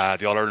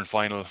 The All-Ireland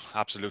final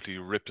absolutely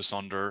ripped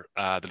asunder.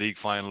 The league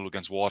final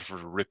against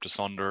Waterford ripped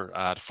asunder.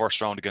 The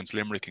first round against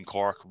Limerick and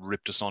Cork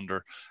ripped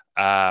asunder.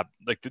 Against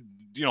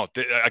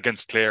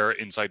Clare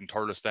inside in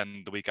Thurles,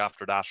 then the week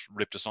after that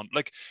ripped asunder.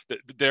 Like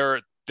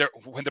they're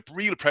when the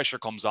real pressure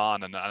comes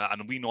on, and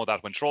we know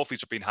that when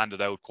trophies are being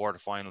handed out,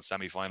 quarterfinal,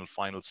 semi-final,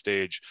 final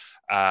stage,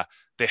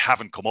 they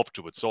haven't come up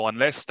to it. So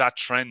unless that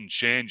trend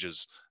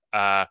changes,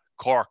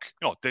 Cork,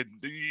 they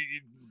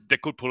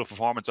could pull a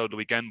performance out of the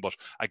weekend. But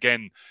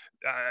again,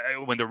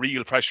 when the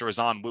real pressure is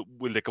on,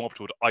 will they come up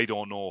to it? I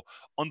don't know.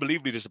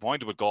 Unbelievably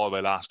disappointed with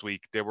Galway last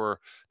week. They were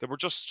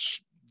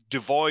just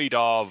devoid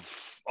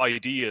of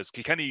ideas.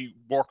 Kilkenny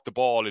worked the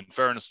ball, in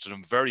fairness to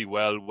them, very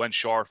well, went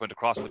short, went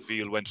across the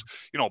field, but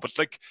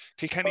like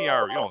Kilkenny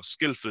are,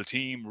 skillful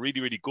team,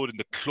 really, really good in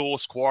the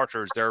close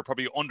quarters. They're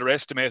probably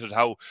underestimated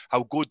how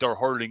good their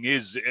hurling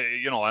is,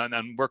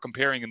 and we're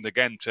comparing them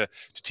again to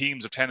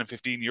teams of 10 and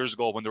 15 years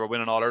ago when they were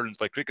winning All-Irelands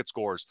by cricket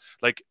scores.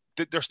 Like,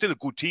 they're still a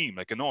good team,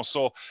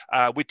 so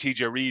with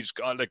TJ Reid,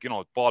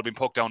 ball being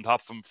poked down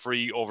top from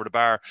free over the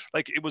bar,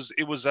 like it was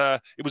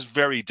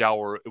very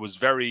dour. It was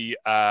very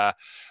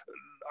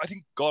I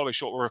think Galway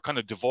were kind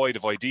of devoid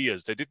of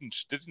ideas. They didn't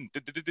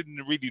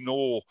really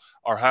know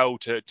or how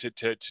to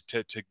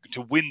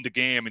win the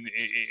game.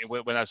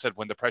 When I said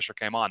when the pressure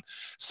came on,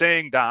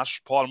 saying that,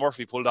 Paul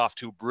Murphy pulled off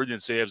two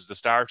brilliant saves at the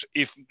start.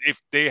 If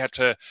they had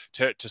to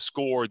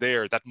score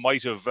there, that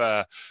might have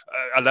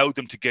allowed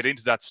them to get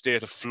into that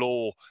state of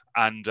flow,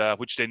 and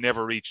which they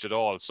never reached at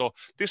all. So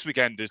this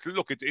weekend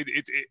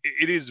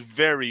it is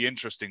very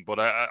interesting. But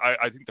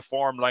I think the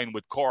form line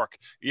with Cork,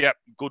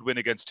 good win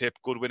against Tip,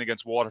 good win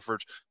against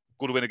Waterford,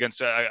 good win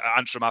against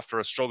Antrim after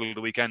a struggle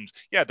the weekend.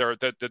 Yeah,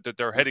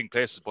 they're heading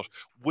places, but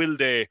will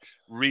they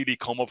really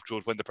come up to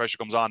it when the pressure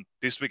comes on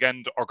this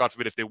weekend, or God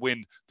forbid if they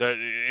win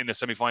in the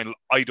semi-final?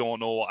 I don't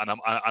know, and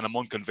I'm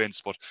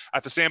unconvinced. But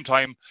at the same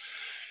time,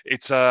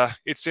 it's a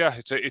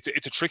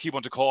tricky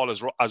one to call,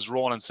 as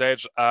Ronan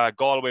said.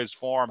 Galway's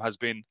form has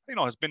been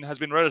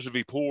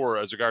relatively poor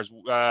as regards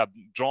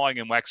drawing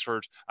in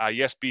Wexford.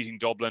 Yes, beating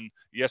Dublin.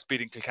 Yes,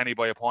 beating Kilkenny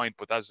by a point.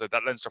 But as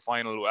that Leinster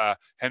final,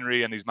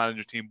 Henry and his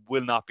manager team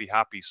will not be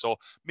happy. So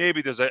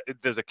maybe there's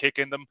a kick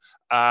in them.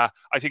 I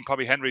think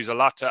probably Henry's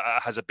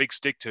has a big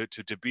stick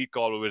to beat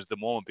Galway with at the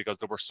moment, because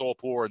they were so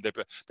poor, and they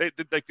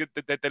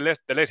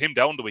let him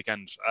down the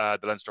weekend, the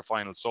Leinster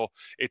final. So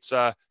it's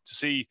to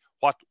see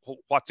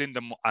what's in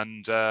them,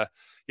 and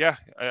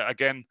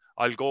again,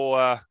 I'm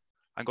going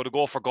to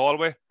go for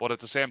Galway, but at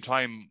the same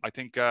time, I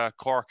think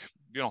Cork,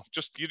 you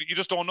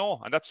just don't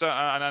know, and that's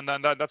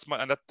that's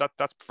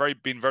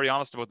being very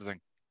honest about the thing.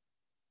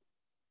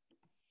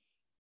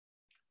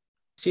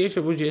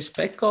 Seoirse, would you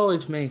expect Galway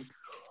to make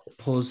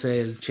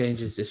wholesale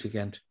changes this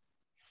weekend?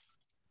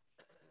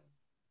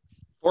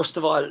 First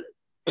of all,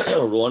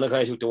 Ronan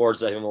kind of took the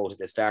words out of my mouth at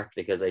the start,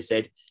 because I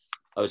said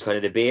I was kind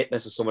of debating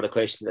this with some of the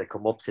questions that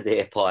come up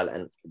today, Paul.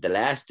 And the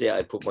last day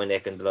I put my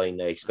neck on the line,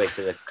 I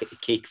expected a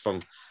kick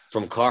from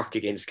Cork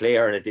against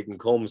Clare, and it didn't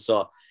come.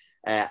 So,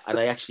 and I'm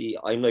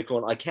like,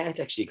 I can't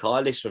actually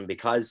call this one,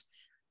 because,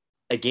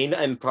 again,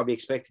 I'm probably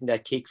expecting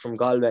that kick from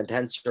Galway. And to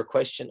answer your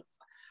question,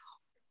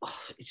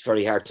 it's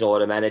very hard to know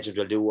what a manager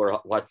will do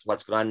or what's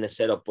going on in the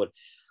setup. But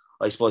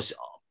I suppose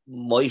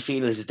my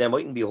feeling is that there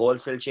mightn't be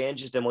wholesale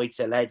changes. They might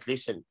say, lads,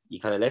 listen, you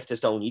kind of left us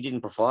down. You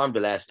didn't perform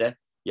the last day.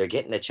 You're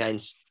getting a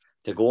chance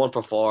to go and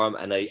perform.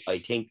 And I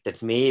think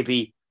that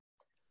maybe,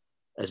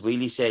 as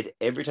Willie said,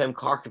 every time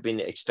Cork have been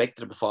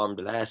expected to perform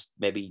the last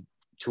maybe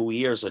 2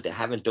 years, or they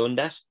haven't done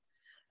that.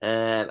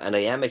 And I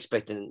am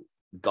expecting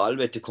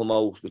Galway to come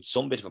out with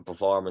some bit of a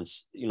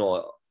performance,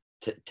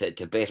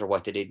 to better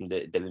what they did in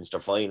the Leinster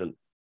final.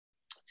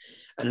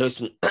 And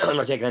listen, I'm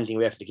not taking anything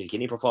away from the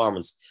Kilkenny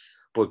performance,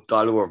 but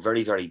Galway were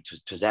very, very,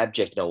 it was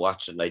abject now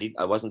watching.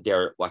 I wasn't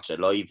there watching it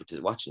live,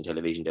 but watching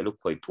television, they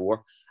looked quite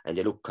poor, and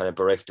they looked kind of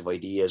bereft of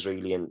ideas,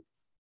 really. And,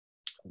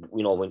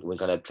 when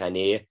kind of plan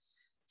A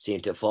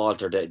seemed to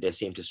falter, they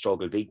seemed to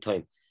struggle big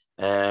time.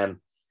 Could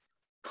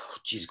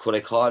I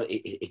call it?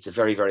 It's a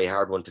very, very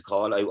hard one to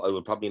call. I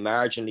would probably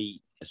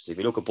marginally, if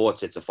you look at both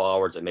sets of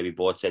forwards and maybe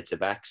both sets of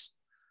backs,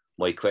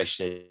 my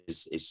question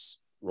is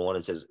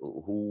Ronan says,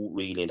 who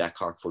really in that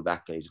Cork full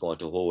back line is going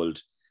to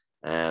hold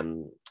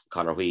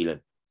Conor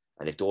Whelan?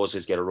 And if those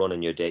guys get a run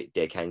on you,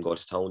 they can go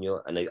to town you.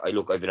 And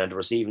I've been on the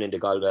receiving end of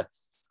Galway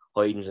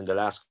Hidings in the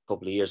last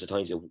couple of years. At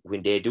times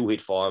when they do hit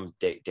form,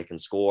 they can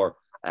score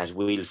at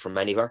will from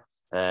anywhere.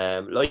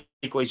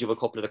 Likewise, you have a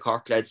couple of the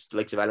Cork lads, the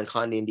likes of Alan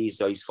Conley and these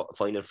guys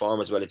finding form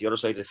as well at the other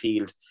side of the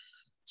field.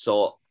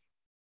 So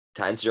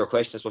to answer your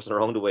question, I suppose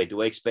around the way,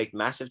 do I expect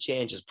massive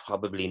changes?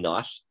 Probably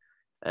not.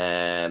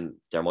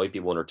 There might be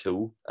one or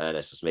two, and I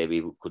suppose maybe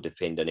it could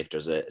depend on if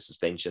there's a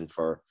suspension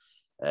for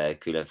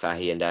Cuilan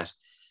Fahy and that.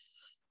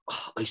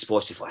 I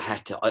suppose if I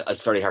had to,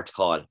 it's very hard to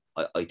call.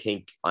 I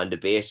think on the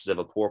basis of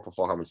a poor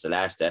performance the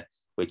last day,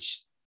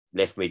 which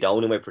left me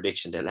down in my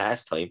prediction the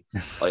last time,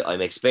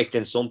 I'm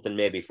expecting something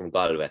maybe from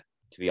Galway,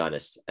 to be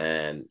honest.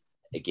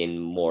 Again,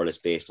 more or less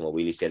based on what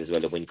Willie said as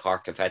well, that when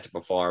Cork have had to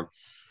perform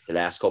the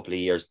last couple of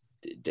years,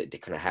 they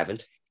kind of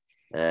haven't.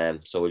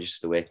 So we'll just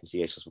have to wait and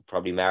see. I suppose we'll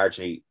probably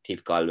marginally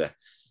tip Galway.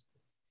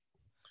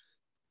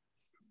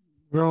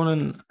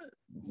 Ronan,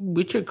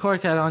 with your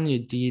Cork hat on you,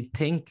 do you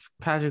think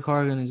Patrick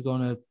Horgan is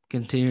going to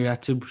continue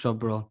that super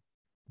sub role?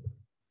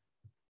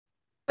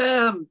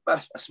 I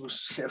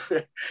suppose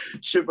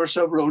super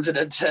sub role's an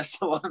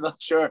interesting one. I'm not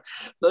sure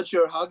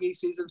Hoggy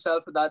sees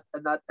himself in that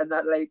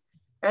light.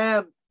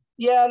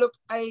 Yeah, look,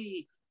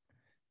 I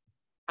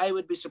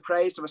would be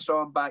surprised if I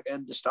saw him back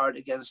in the start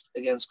against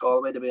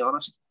Galway, to be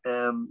honest.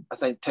 I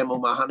think Tim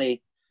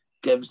O'Mahony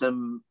gives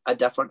them a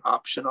different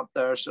option up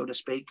there, so to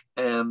speak.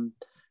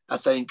 I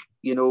think,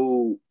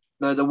 now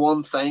the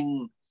one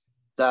thing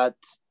that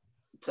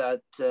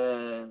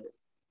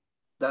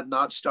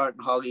not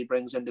starting Hoggy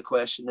brings into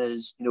question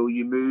is,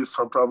 you move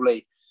from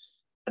probably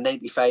a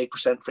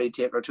 95% free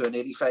taker to an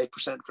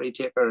 85% free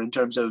taker in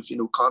terms of,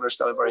 Connor's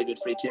still a very good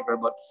free taker,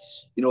 but,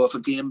 if a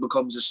game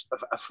becomes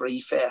a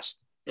free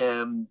fest,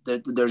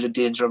 there's a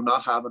danger of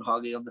not having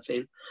Hoggy on the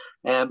field.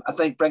 I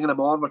think bringing him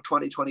on with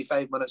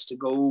 20-25 minutes to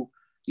go,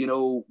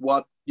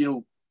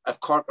 if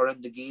Cork are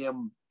in the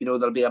game,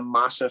 there'll be a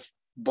massive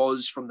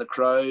buzz from the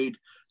crowd.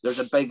 There's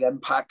a big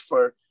impact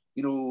for,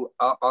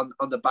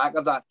 on the back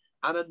of that.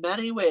 And in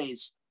many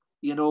ways,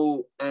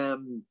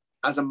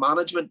 as a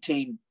management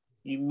team,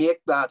 you make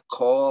that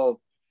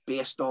call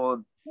based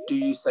on, do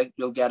you think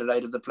you'll get it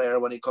out of the player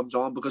when he comes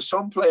on? Because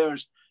some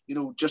players,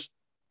 just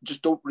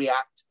don't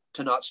react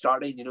to not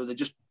starting. They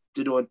just,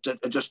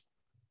 it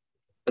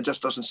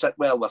just doesn't sit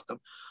well with them.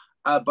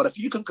 But if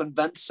you can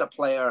convince a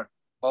player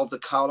of the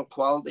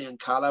quality and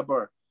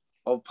caliber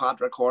of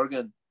Patrick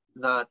Horgan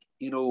that,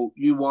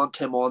 you want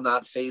him on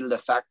that field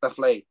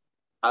effectively,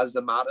 as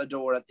the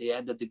matador at the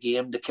end of the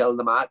game to kill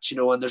the match,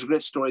 and there's a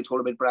great story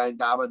told about Brian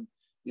Gavin,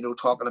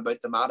 talking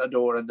about the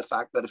matador and the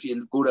fact that if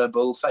you go to a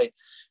bullfight,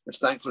 which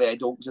thankfully I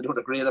don't, because I don't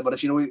agree with it, but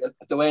if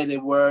the way they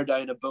wear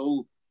down a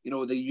bull,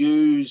 they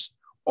use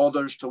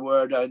others to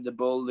wear down the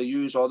bull, they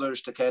use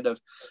others to kind of,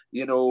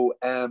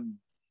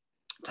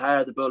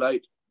 tire the bull out,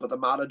 but the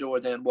matador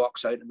then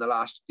walks out in the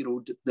last,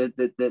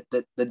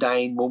 the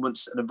dying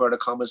moments in inverted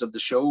commas of the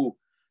show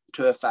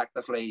to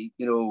effectively,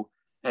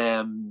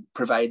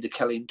 provide the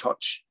killing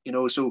touch,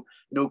 so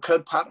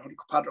could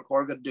Patrick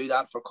Horgan do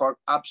that for Cork?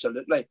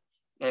 Absolutely.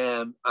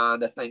 And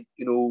I think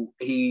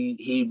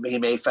he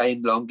may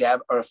find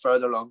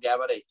further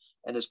longevity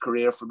in his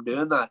career from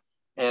doing that.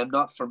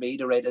 Not for me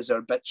to write his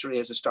obituary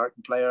as a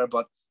starting player,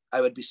 but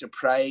I would be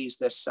surprised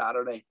this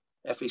Saturday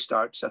if he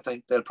starts. I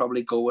think they'll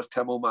probably go with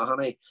Tim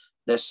O'Mahony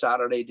this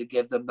Saturday to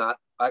give them that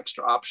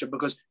extra option,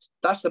 because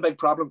that's the big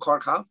problem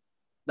Cork have,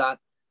 that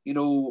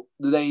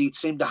they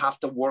seem to have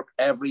to work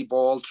every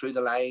ball through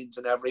the lines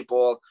and every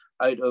ball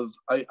out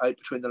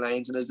between the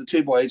lines. And as the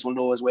two boys will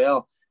know as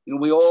well,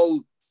 we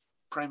all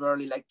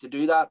primarily like to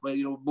do that, where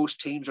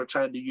most teams are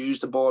trying to use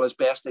the ball as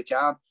best they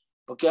can,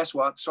 but guess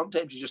what,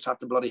 sometimes you just have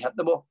to bloody hit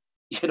the ball,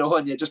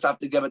 and you just have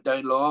to give it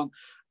down long.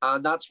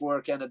 And that's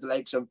where kind of the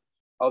likes of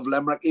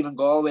Limerick, even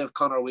Galway, of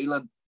Conor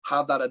Whelan,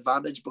 have that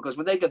advantage, because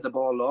when they get the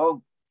ball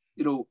long,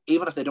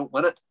 even if they don't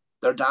win it,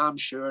 they're damn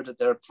sure that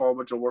their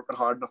forwards are working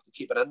hard enough to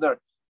keep it in there.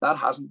 That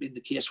hasn't been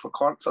the case for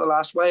Cork for the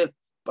last while,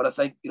 but I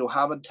think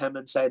having Tim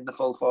inside in the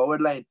full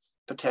forward line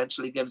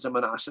potentially gives them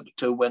an asset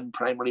to win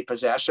primary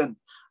possession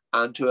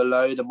and to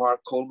allow the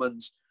Mark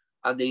Colemans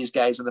and these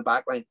guys in the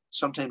back line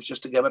sometimes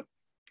just to give it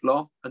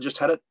long and just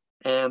hit it.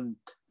 And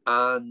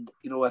I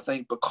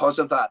think because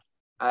of that,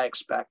 I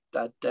expect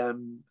that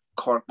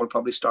Cork will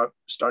probably start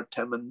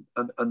Tim and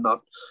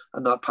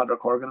not Patrick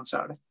Horgan on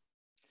Saturday.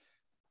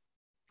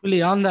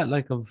 Really, on that,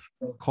 like, of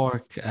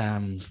Cork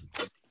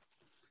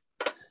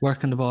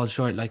working the ball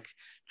short, like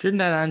during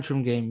that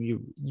Antrim game,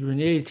 you were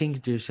nearly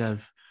thinking to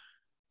yourself,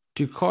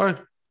 do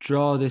Cork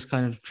draw this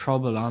kind of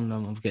trouble on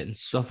them of getting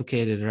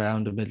suffocated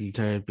around the middle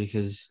third?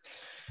 Because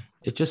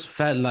it just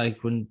felt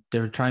like when they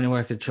were trying to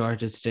work at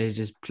short at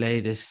stages,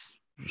 play this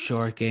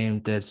short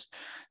game, that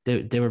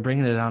they were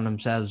bringing it on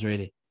themselves,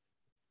 really.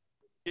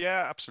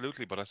 Yeah,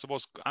 absolutely. But I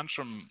suppose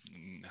Antrim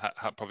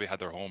probably had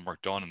their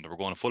homework done, and they were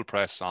going full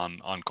press on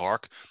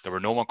Cork. There were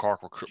no one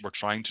Cork were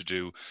trying to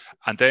do.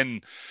 And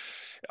then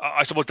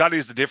I suppose that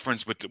is the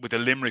difference with the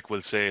Limerick,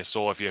 will say.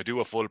 So if you do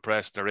a full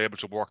press, they're able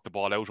to work the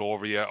ball out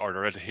over you, or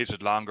they're able to hit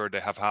it longer. They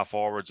have half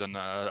forwards, and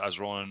as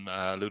Ronan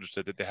alluded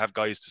to, that they have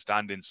guys to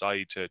stand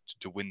inside to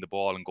win the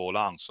ball and go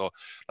long. So,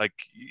 like,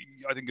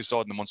 I think you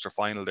saw it in the Munster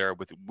final there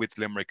with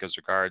Limerick as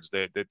regards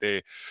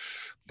they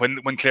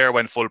when Clare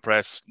went full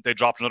press, they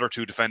dropped another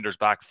two defenders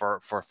back for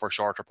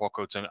shorter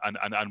puckouts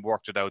and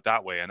worked it out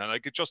that way. And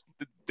like, it just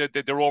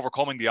they're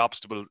overcoming the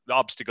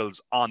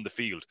obstacles on the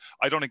field.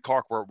 I don't think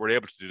Cork were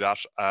able to do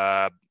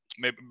that.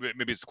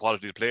 Maybe it's the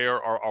quality of the player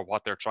or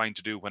what they're trying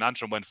to do. When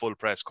Antrim went full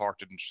press, Cork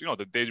didn't.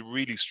 They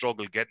really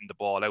struggled getting the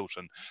ball out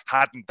and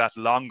hadn't that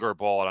longer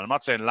ball. And I'm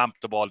not saying lamp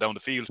the ball down the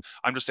field.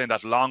 I'm just saying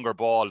that longer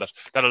ball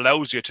that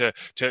allows you to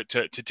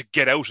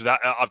get out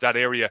of that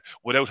area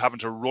without having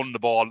to run the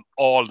ball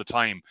all the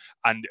time.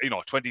 And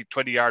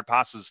 20-yard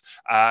passes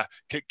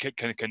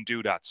can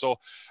do that. So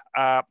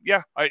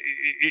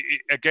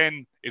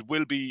again, it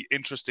will be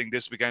interesting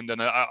this weekend, and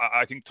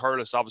I think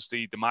Thurles,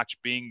 obviously, the match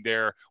being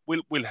there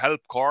will help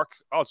Cork.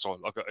 Also,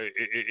 look,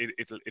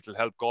 it'll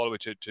help Galway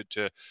to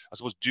I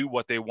suppose do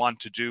what they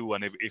want to do,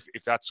 and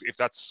if that's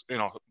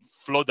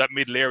flood that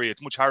middle area,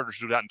 it's much harder to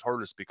do that in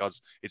Thurles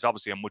because it's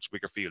obviously a much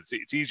bigger field.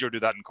 It's easier to do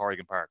that in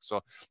Corrigan Park.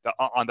 So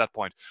on that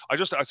point, I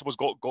suppose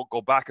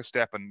go back a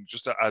step, and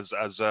just as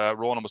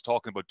Ronan was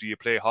talking about, do you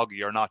play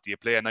Hoggy or not? Do you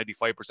play a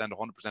 95%,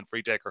 100%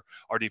 free taker,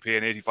 or do you play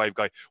an 85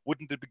 guy?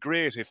 Wouldn't it be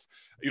great if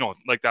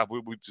like that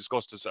we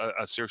discussed, as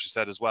Seoirse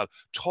said as well,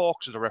 talk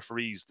to the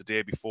referees the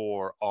day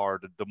before or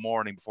the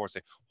morning before,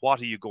 say,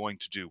 what are you going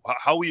to do?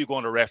 How are you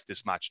going to ref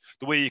this match?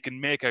 The way you can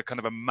make a kind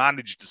of a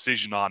managed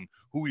decision on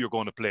who you're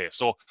going to play.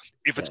 So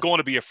if it's going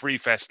to be a free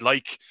fest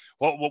like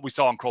what we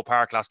saw in Croke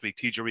Park last week,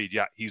 TJ Reid,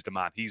 yeah, he's the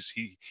man. He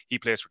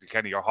plays for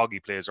Kilkenny, or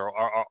Hoggy plays, or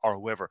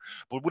whoever.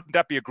 But wouldn't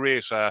that be a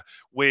great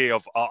way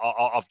of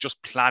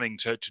just planning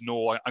to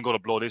know, I'm going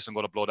to blow this, I'm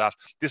going to blow that.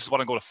 This is what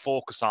I'm going to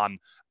focus on,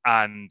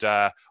 and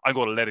I'm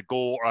going to let it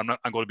go, or I'm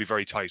going to be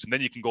very tight. And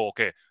then you can go,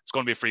 okay, it's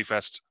going to be a free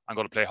fest. I'm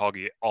going to play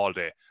Hoggy all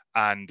day.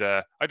 And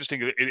I just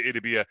think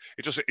it'd be it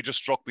just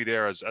struck me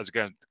there as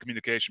again the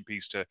communication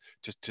piece to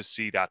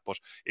see that. But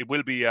it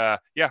will be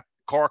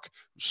Cork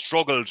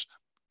struggled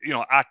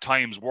at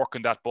times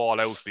working that ball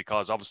out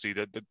because obviously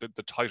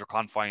the tighter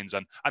confines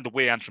and the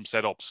way Antrim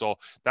set up. So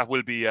that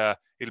will be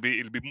it'll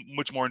be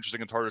much more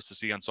interesting in Thurles to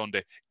see on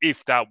Sunday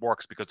if that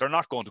works, because they're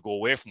not going to go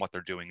away from what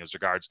they're doing as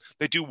regards.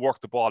 They do work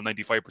the ball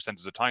 95%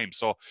 of the time.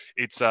 So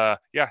it's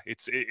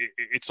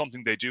it's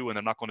something they do, and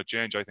they're not going to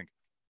change, I think.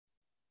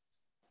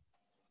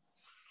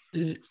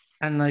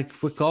 And like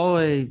with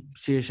Galway,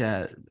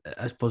 Seoirse,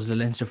 I suppose the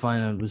Leinster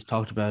final was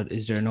talked about.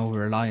 Is there an over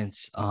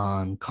reliance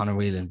on Conor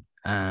Whelan?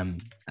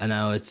 And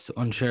now it's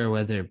unsure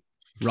whether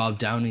Rob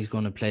Downey's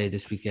going to play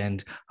this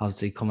weekend.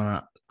 Obviously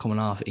coming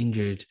off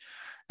injured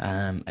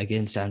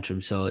against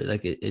Antrim. So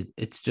like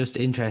it's just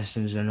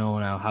interesting to know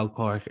now how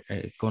Cork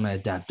are going to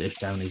adapt if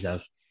Downey's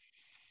out.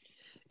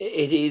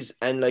 It is,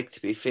 and like,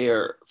 to be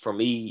fair, for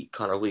me,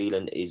 Conor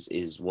Whelan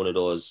is one of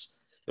those.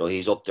 You know,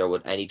 he's up there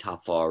with any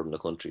top forward in the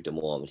country at the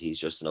moment. He's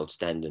just an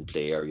outstanding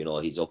player. You know,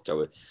 he's up there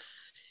with.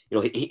 You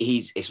know,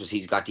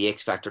 he's got the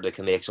X factor that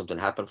can make something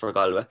happen for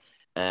Galway.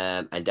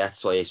 And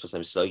that's why I suppose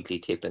I'm slightly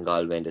tipping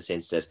Galway in the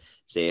sense that,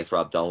 say, if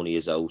Rob Downey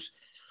is out,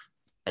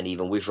 and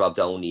even with Rob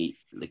Downey,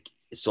 like,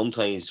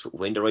 sometimes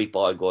when the right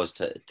ball goes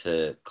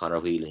to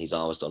Conor Whelan, he's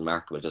almost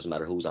unmarkable. It doesn't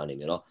matter who's on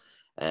him, you know.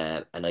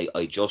 And I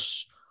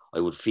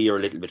would fear a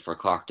little bit for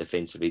Cork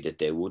defensively that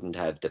they wouldn't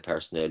have the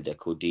personnel that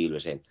could deal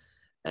with him.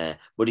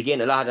 But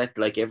again, a lot of that,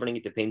 like everything,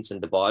 it depends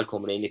on the ball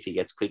coming in. If he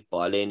gets quick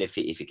ball in, if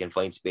he can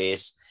find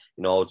space,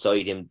 you know,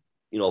 outside him,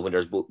 you know, when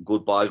there's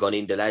good ball going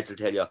in, the lads will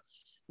tell you,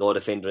 no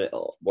defender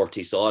worth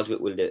his salt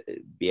will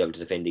be able to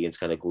defend against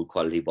kind of good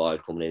quality ball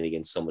coming in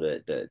against some of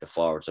the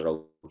forwards that are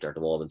out there at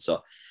the moment.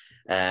 So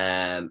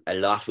a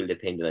lot will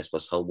depend on, I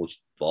suppose, how much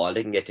ball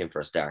they can get him for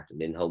a start, and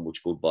then how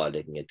much good ball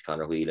they can get to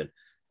Conor Whelan.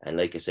 And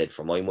like I said,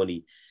 for my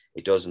money,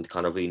 it doesn't.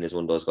 Conor Whelan is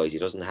one of those guys. He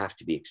doesn't have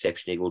to be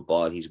exceptionally good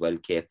ball. He's well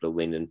capable of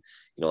winning,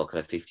 you know,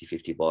 kind of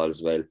 50-50 ball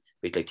as well. A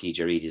bit like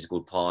TJ Reid, he's a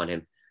good paw on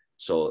him.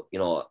 So, you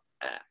know,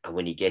 and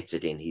when he gets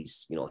it in,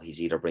 he's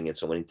either bringing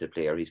someone into the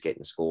play or he's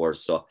getting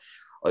scores. So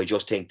I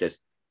just think that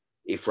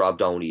if Rob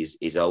Downey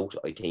is out,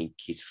 I think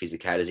his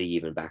physicality,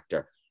 even back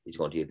there, is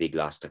going to be a big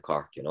loss to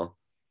Cork, you know.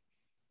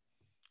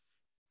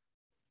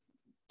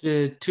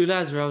 The two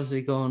lads are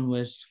obviously going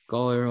with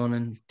Galway,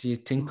 Ronan. Do you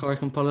think Cork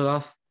can pull it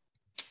off?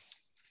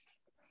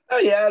 Oh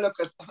yeah, look,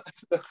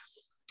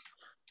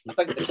 I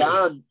think they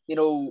can. You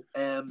know,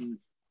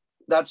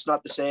 that's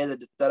not to say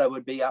that I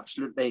would be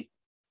absolutely,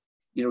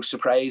 you know,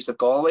 surprised if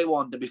Galway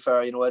won. To be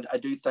fair, you know, I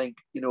do think,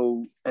 you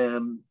know,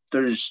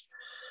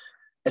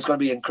 it's going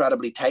to be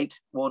incredibly tight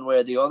one way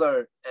or the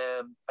other.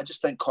 I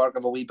just think Cork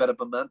have a wee bit of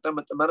momentum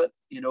at the minute.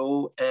 You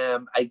know,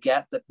 I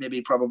get that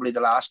maybe probably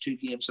the last two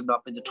games have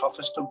not been the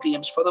toughest of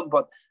games for them,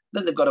 but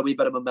then they've got a wee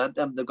bit of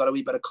momentum. They've got a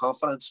wee bit of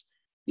confidence.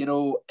 You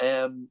know,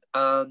 and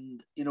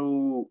you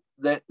know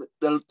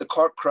the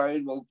Cork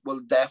crowd will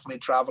definitely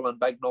travel in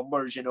big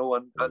numbers. You know,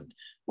 and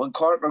when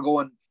Cork are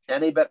going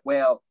any bit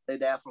well, they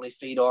definitely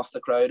feed off the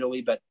crowd a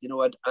wee bit. You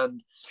know,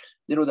 and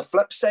you know the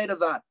flip side of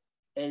that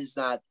is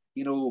that,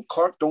 you know,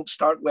 Cork don't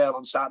start well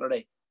on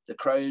Saturday. The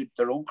crowd,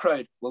 their own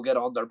crowd, will get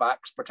on their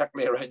backs,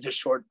 particularly around the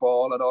short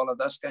ball and all of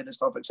this kind of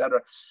stuff,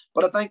 etc.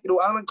 But I think, you know,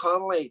 Alan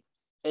Connolly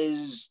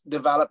is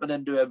developing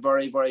into a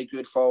very, very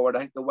good forward. I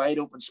think the wide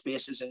open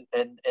spaces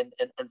in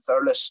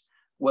Thurles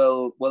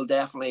will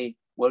definitely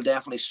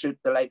suit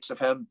the likes of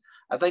him.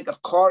 I think if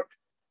Cork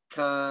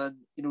can,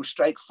 you know,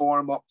 strike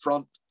form up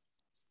front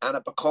and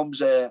it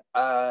becomes a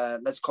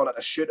let's call it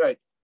a shootout,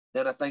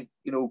 then I think,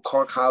 you know,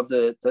 Cork have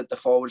the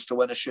forwards to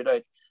win a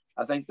shootout.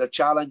 I think the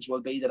challenge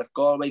will be that if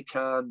Galway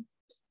can,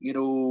 you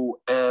know,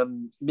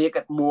 make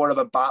it more of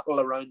a battle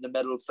around the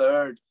middle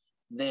third,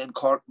 then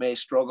Cork may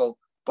struggle.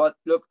 But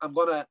look, I'm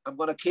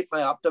gonna keep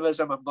my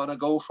optimism. I'm gonna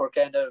go for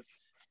kind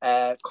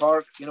of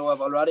Cork. You know, I've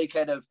already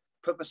kind of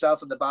put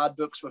myself in the bad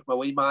books with my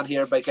wee man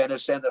here by kind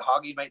of saying that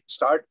Hoggy might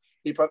start.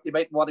 He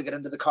might want to get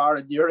into the car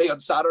in Newry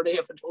on Saturday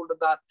if I told him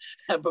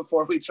that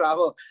before we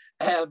travel.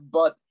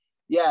 But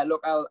yeah,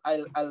 look,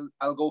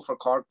 I'll go for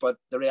Cork. But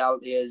the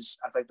reality is,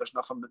 I think there's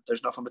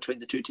nothing between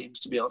the two teams,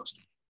 to be honest.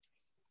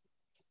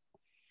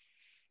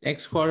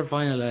 Next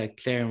quarterfinal,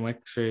 Clare and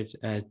Wexford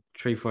at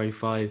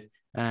 3:45.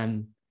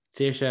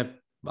 Seoirse,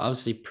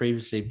 obviously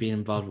previously been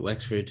involved with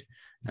Wexford.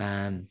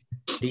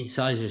 These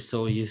sides are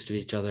so used to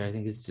each other. I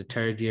think it's the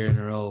third year in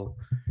a row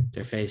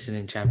they're facing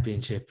in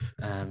championship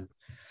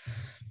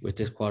with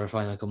this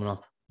quarterfinal coming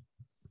up.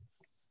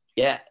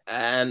 Yeah,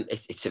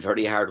 it's a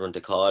very hard one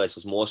to call. I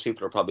suppose most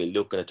people are probably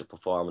looking at the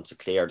performance of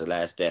Clare the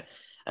last day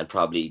and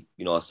probably,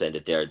 you know, saying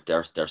that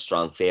they're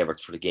strong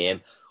favourites for the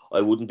game.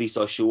 I wouldn't be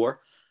so sure.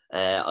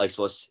 I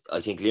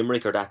think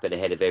Limerick are that bit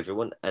ahead of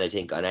everyone, and I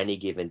think on any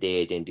given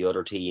day, then the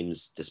other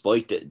teams,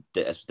 despite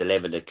the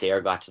level that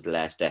Clare got to the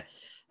last day,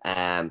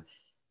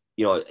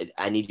 you know,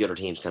 any of the other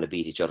teams kind of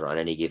beat each other on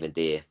any given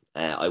day.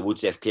 I would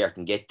say if Clare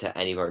can get to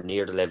anywhere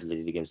near the level they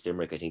did against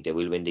Limerick, I think they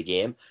will win the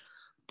game.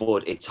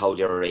 But it's how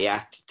they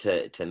react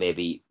to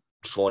maybe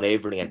throwing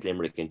everything at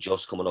Limerick and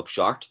just coming up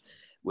short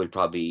will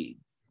probably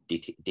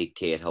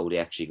dictate how they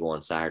actually go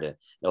on Saturday.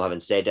 Now, having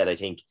said that, I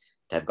think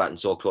they've gotten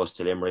so close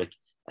to Limerick.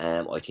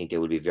 I think they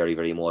will be very,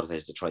 very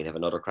motivated to try and have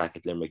another crack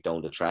at Limerick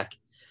down the track.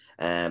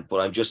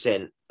 But I'm just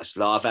saying, a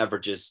law of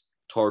averages,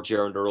 third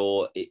year in a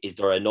row, is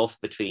there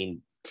enough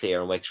between Clare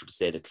and Wexford to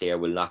say that Clare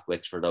will knock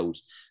Wexford out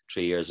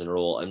 3 years in a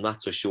row? I'm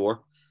not so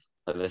sure.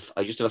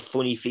 I just have a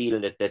funny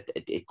feeling that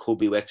it could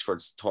be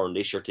Wexford's turn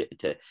this year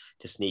to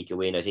sneak a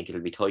win. I think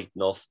it'll be tight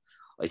enough.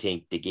 I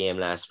think the game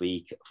last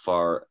week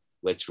for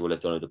Wexford will have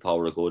done it the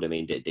power of good. I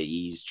mean, they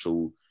eased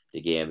through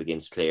the game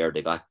against Clare.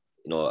 They got,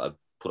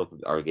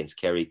 against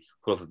Kerry,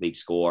 put up a big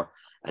score.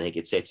 I think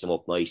it sets them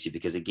up nicely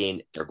because,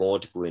 again, they're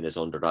going to go in as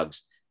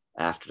underdogs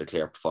after the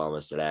Clare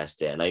performance the last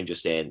day. And I'm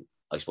just saying,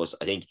 I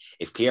think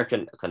if Clare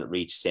can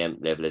reach the same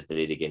level as they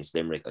did against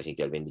Limerick, I think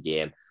they'll win the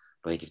game.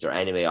 But I think if they're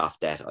anyway off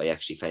that, I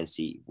actually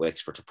fancy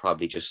Wexford to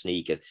probably just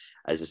sneak it,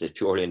 as I said,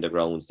 purely in the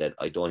grounds that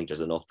I don't think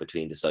there's enough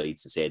between the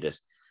sides to say that,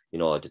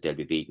 that they'll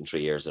be beaten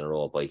 3 years in a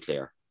row by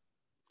Clare.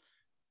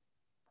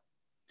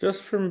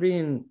 Just from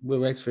being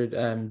with Wexford,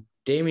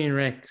 Damien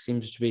Reck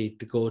seems to be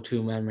the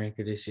go-to man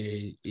maker this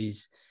year.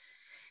 He's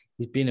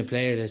been a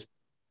player that's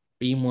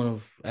been one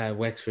of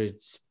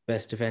Wexford's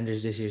best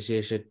defenders this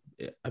year. So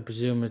I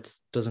presume it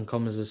doesn't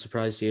come as a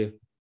surprise to you.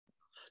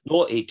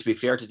 No, to be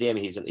fair to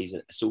Damien, he's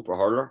a super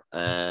hurler,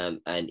 and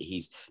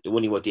he's the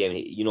one thing about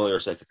Damien. You know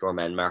yourself, if you're a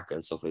man marker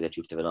and stuff like that,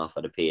 you have to have an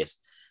awful lot of pace,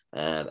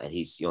 and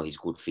he's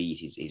good feet.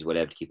 He's well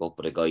able to keep up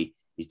with a guy.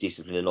 He's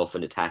disciplined enough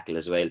in the tackle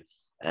as well.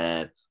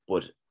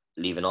 But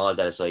leaving all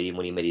that aside, even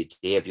when he made his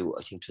debut,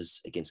 I think it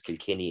was against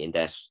Kilkenny in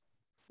that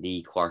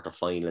league quarter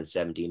final in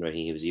 17. Right,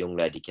 he was a young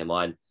lad. He came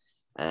on,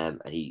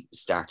 and he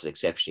started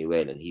exceptionally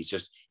well. And he's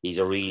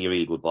a really,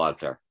 really good ball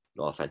player.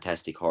 A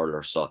fantastic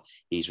hurler, so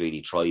he's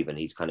really thriving.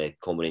 He's kind of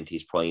coming into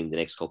his prime the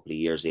next couple of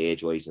years,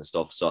 age-wise and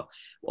stuff. So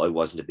I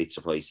wasn't a bit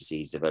surprised to see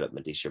his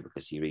development this year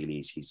because he really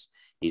is.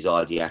 He's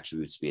all the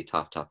attributes to be a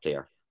top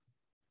player.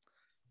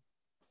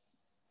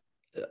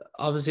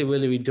 Obviously,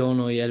 Willie, we don't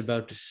know yet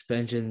about the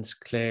suspensions.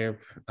 Clare,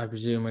 I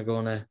presume, are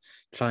going to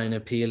try and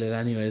appeal it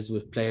anyways,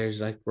 with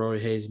players like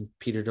Rory Hayes and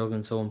Peter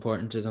Duggan so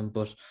important to them.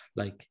 But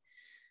I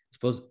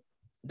suppose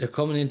they're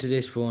coming into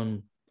this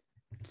one.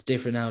 It's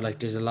different now.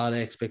 There's a lot of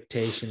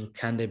expectation.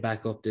 Can they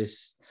back up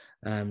this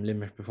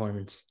Limerick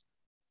performance?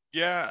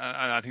 Yeah,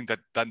 and I think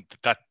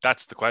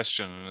that's the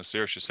question. And as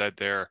Seoirse said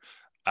there,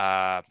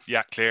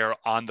 Clare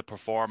on the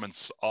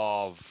performance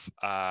of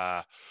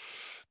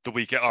the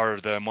week or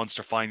the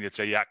Munster final, you'd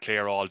say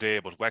Clare all day,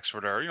 but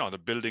Wexford are they're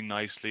building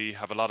nicely,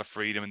 have a lot of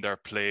freedom in their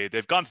play.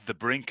 They've gone to the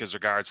brink as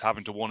regards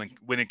having to win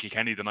in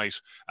Kilkenny the night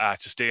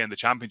to stay in the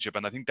championship,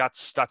 and I think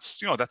that's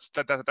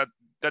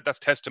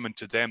testament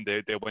to them.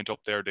 They went up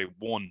there, they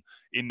won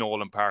in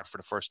Nolan Park for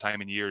the first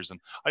time in years, and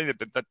I think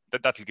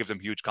that'll give them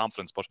huge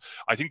confidence. But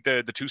I think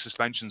the two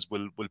suspensions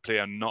will play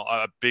a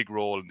big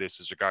role in this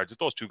as regards if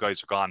those two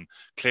guys are gone.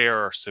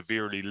 Clare are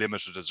severely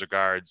limited as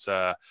regards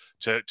to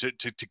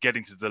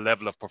getting to the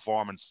level of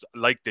performance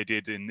like they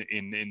did in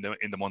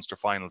the Munster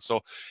final.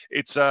 So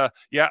it's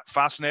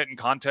fascinating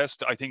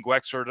contest. I think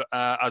Wexford,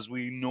 as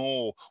we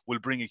know, will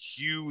bring a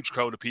huge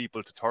crowd of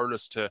people to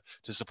Thurles to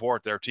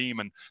support their team,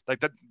 and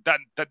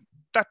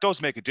that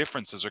does make a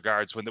difference as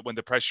regards when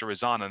the pressure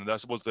is on. And I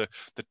suppose the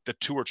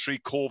 2 or 3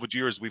 COVID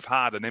years we've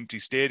had and empty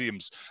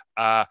stadiums,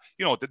 that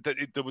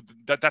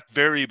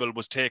variable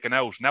was taken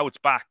out. Now it's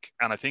back,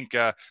 and I think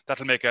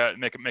that'll make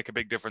a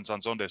big difference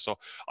on Sunday. So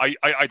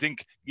I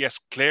think yes,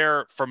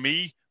 Clare for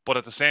me. But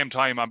at the same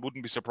time, I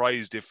wouldn't be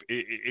surprised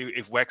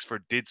if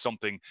Wexford did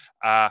something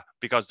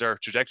because their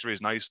trajectory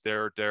is nice.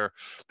 They're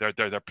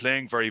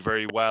playing very,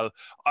 very well.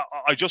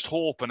 I just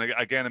hope, and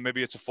again, and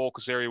maybe it's a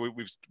focus area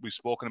we've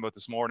spoken about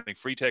this morning.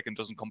 Free taking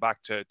doesn't come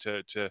back to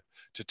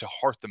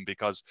hurt them,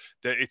 because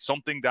it's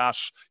something that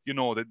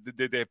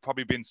they've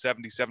probably been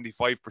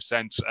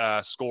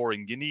 70-75%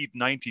 scoring. You need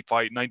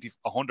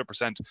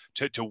 100%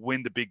 to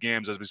win the big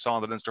games, as we saw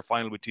in the Leinster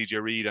final with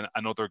TJ Reid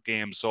and other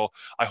games. So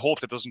I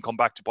hope that doesn't come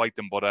back to bite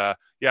them. But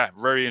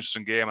very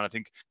interesting game, and I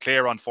think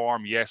Clare on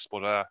form, yes,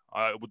 but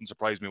it wouldn't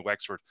surprise me with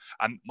Wexford.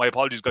 And my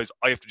apologies, guys,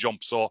 I have to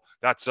jump. So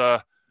that's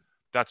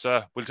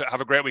we'll have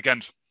a great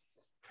weekend.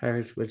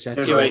 Perfect. We'll chat.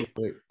 Good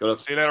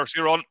luck. See you later. See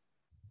you, Ron.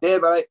 Yeah,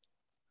 bye.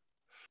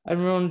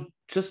 And Ron,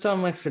 just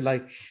on Wexford,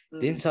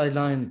 the inside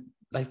line,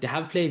 they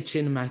have played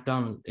Chin and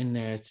MacDonald in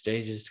their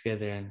stages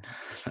together, and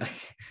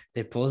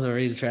they pose a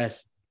real threat.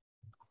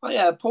 Oh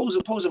yeah, pose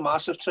a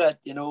massive threat.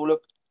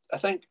 Look, I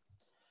think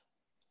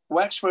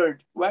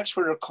Wexford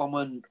are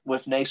coming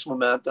with nice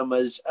momentum,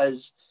 as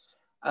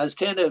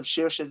kind of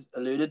Sheehan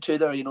alluded to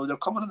there. They're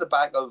coming on the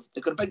back of,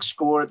 they got a big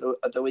score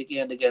at the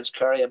weekend against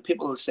Kerry, and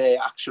people will say,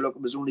 actually, look,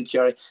 it was only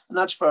Kerry, and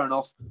that's fair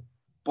enough.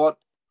 But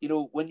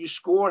when you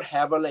score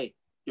heavily,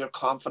 your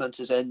confidence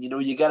is in.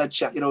 You get a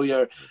check.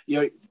 You're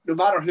no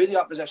matter who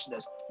the opposition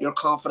is, your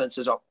confidence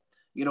is up.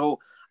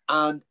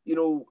 And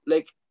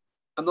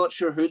I'm not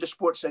sure who the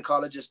sports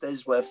psychologist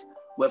is with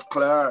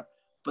Clare,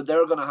 but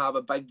they're going to have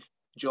a big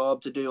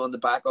job to do on the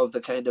back of the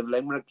kind of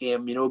Limerick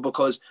game,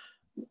 because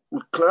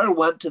Clare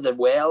went to the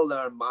well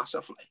there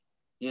massively,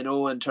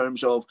 in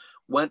terms of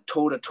went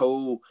toe to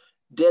toe,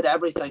 did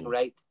everything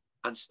right,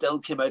 and still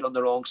came out on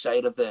the wrong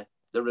side of the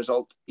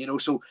result,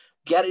 so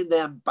getting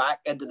them back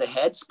into the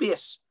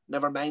headspace,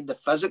 never mind the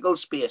physical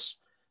space,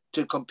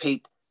 to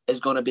compete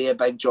is going to be a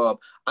big job.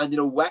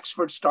 And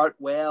Wexford start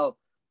well,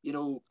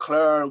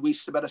 Clare, we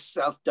a bit of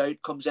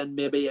self-doubt comes in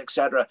maybe,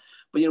 etc.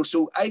 But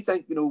so I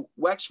think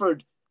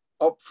Wexford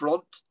up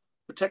front,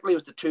 particularly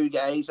with the two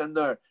guys in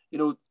there,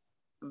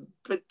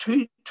 but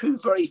two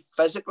very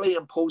physically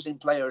imposing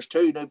players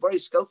too. Now, very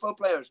skillful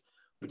players,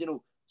 but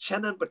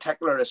Chin in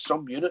particular is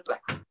some unit.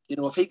 Like,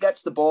 if he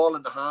gets the ball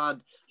in the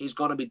hand, he's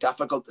going to be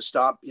difficult to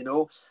stop.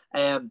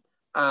 And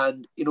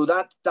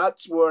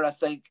that's where I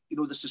think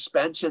the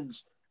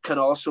suspensions can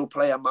also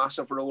play a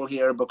massive role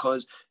here,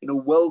 because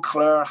will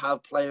Clare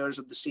have players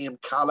of the same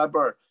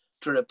caliber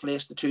to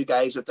replace the two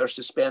guys if they're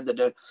suspended?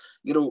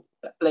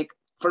 Like,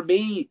 for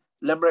me,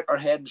 Limerick are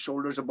head and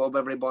shoulders above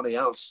everybody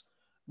else,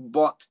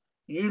 but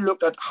you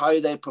look at how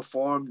they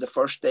performed the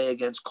first day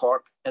against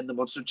Cork in the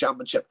Munster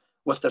Championship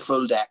with the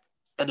full deck,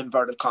 in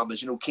inverted commas,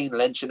 Cian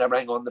Lynch and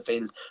everything on the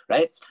field,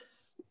 right?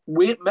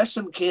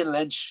 Missing Cian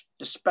Lynch,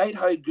 despite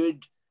how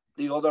good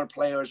the other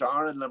players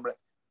are in Limerick,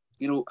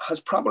 has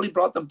probably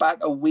brought them back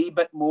a wee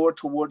bit more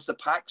towards the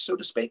pack, so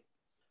to speak.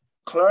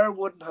 Clare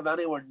wouldn't have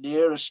anywhere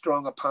near as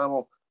strong a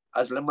panel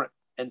as Limerick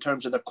in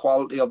terms of the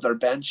quality of their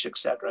bench,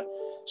 etc.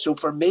 So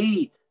for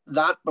me,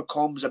 that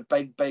becomes a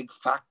big, big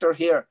factor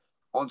here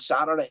on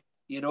Saturday.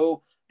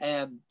 To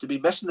be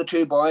missing the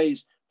two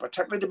boys,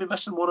 particularly to be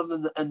missing one of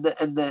them in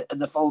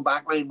the full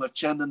back line with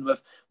Chin and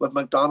with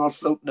McDonald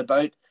floating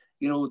about,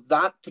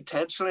 that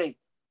potentially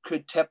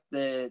could tip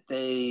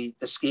the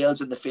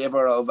scales in the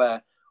favour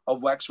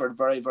of Wexford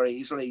very, very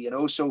easily.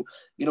 So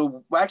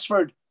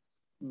Wexford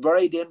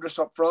very dangerous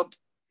up front.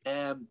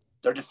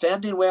 They're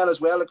defending well as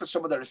well. Look at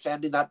some of their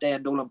defending that day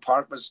in Nolan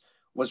Park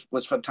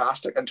was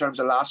fantastic in terms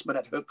of last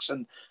minute hooks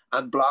and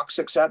blocks,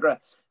 etc.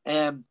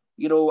 And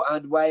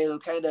while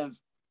kind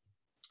of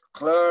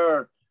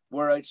Clare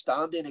were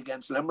outstanding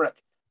against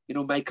Limerick,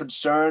 my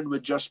concern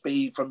would just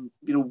be from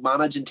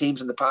managing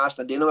teams in the past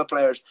and dealing with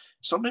players.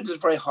 Sometimes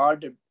it's very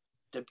hard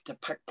to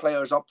pick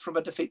players up from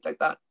a defeat like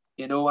that,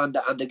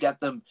 and to get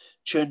them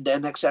tuned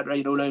in, etc.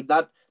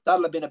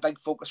 That'll have been a big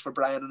focus for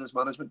Brian and his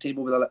management team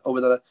over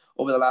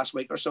the last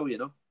week or so.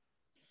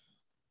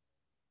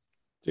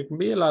 There can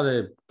be a lot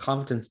of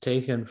confidence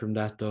taken from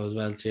that though as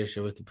well,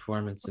 Seoirse, with the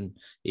performance, and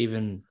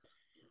even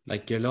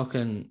like you're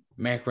looking,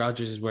 Mark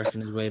Rogers is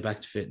working his way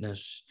back to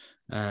fitness.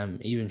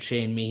 Even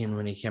Shane Meehan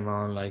when he came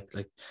on, like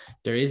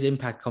there is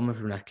impact coming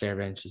from that Clare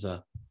bench as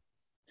well.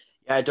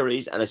 Yeah, there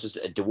is, and I suppose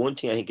the one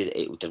thing I think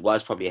that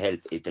was probably a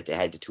help is that they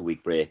had the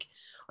 2-week break.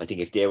 I think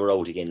if they were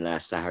out again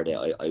last Saturday,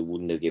 I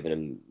wouldn't have given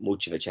them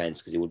much of a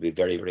chance, because it would be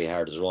very, very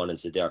hard, as Ronan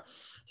said there,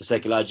 to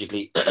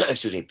psychologically,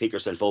 pick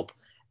yourself up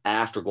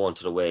after going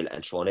to the Whale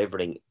and throwing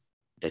everything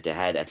that they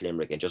had at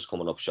Limerick and just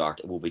coming up short.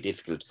 It would be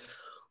difficult.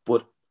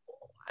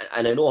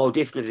 And I know how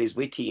difficult it is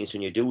with teams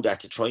when you do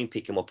that to try and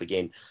pick them up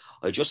again.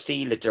 I just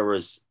feel that there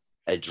was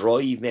a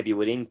drive maybe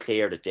within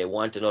Clare that they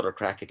want another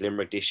crack at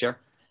Limerick this year.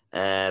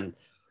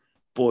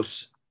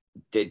 But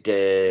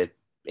the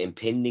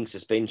impending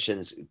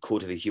suspensions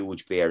could have a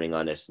huge bearing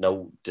on it.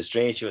 Now, the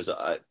strange thing was,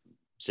 I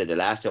said the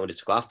last time when they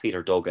took off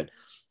Peter Duggan,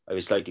 I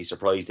was slightly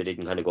surprised they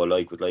didn't kind of go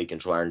like with like and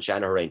throw Aaron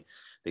Shanahan,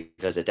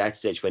 because at that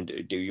stage when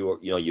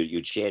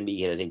you'd Shane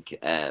Meehan, I think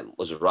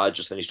was it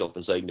Rogers finished up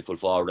inside in the full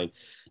forward line,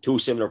 two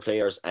similar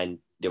players, and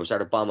they were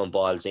started bombing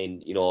balls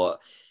in. You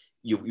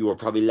were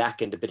probably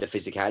lacking a bit of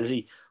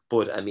physicality.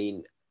 But I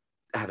mean,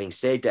 having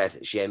said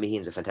that, Shane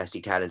Meehan's a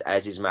fantastic talent,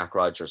 as is Mark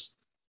Rogers.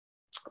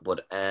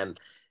 But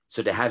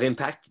so they have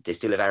impact. They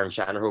still have Aaron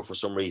Shanahan, for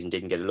some reason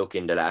didn't get a look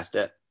in the last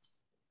day.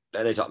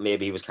 And I thought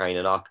maybe he was carrying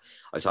a knock.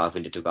 I thought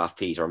when they took off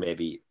Pete, or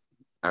maybe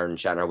Aaron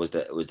Shanahan was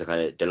the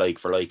kind of the like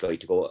for like guy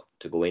to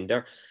go in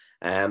there.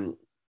 I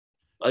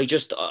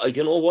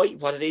don't know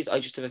what it is. I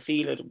just have a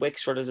feeling that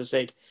Wexford, as I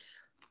said,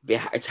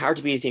 it's hard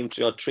to be a team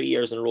 3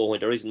 years in a row when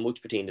there isn't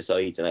much between the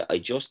sides. And I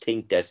just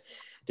think that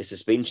the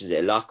suspensions,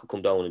 a lot could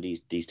come down in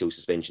these two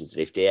suspensions.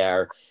 That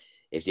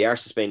if they are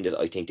suspended,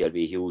 I think there'll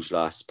be a huge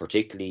loss,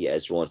 particularly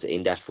as Ronan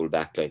in that full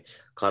back line.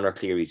 Conor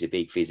Cleary's a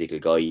big physical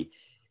guy.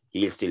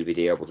 He'll still be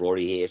there, but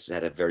Rory Hayes has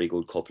had a very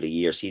good couple of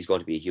years. He's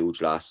going to be a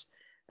huge loss.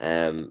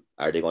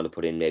 Are they going to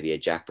put in maybe a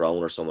Jack Brown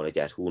or someone like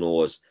that? Who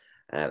knows?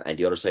 And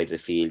the other side of the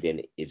field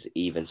then is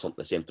even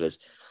something as simple as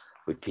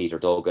with Peter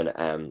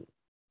Duggan.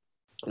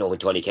 When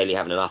Tony Kelly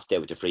having an off day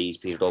with the freeze,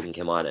 Peter Duggan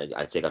came on and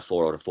I'd say got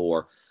 4 out of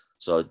 4.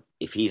 So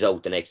if he's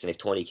out the next, and if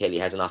Tony Kelly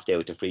has an off day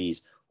with the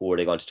freeze, who are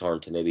they going to turn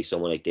to? Maybe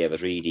someone like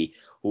David Reedy,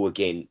 who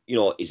again,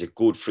 is a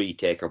good free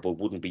taker, but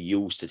wouldn't be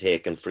used to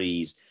taking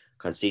frees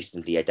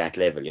consistently at that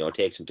level. It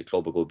takes him to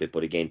club a good bit,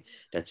 but again,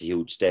 that's a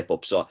huge step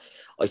up. So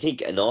I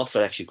think an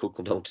awful actually could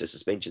come down to the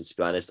suspensions, to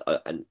be honest.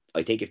 And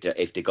I think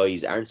if the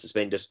guys aren't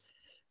suspended,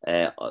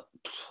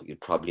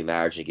 you'd probably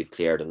marginally give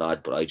Clare the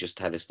nod, but I just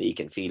have a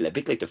sneaking feeling, a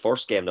bit like the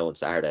first game now on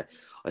Saturday.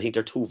 I think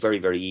they're two very,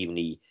 very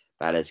evenly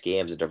balanced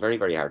games, and they're very,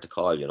 very hard to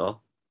call,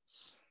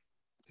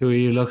 Who are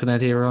you looking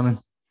at here, Ronan?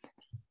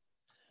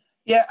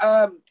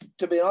 Yeah,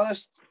 to be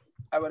honest,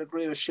 I would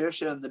agree with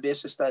Seoirse on the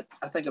basis that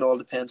I think it all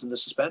depends on the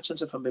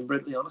suspensions, if I'm being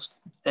brutally honest.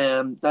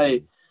 Now,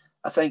 I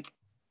think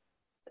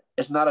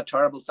it's not a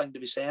terrible thing to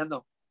be saying,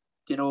 though.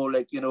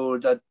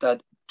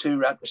 That 2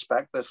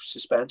 retrospective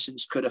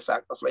suspensions could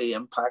effectively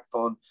impact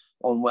on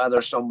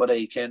whether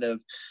somebody kind of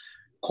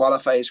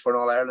qualifies for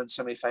an All-Ireland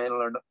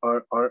semi-final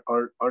or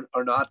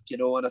not,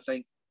 and I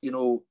think,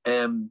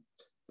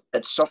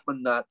 it's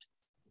something that,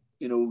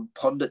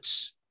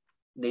 pundits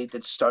need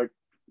to start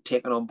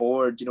taking on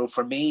board.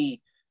 For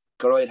me,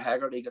 Geroid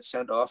Haggerty got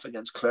sent off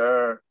against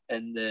Clare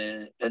in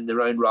the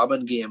round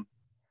robin game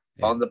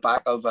on the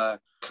back of a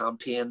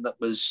campaign that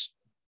was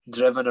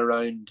driven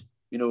around,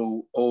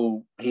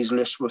 he's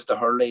loose with the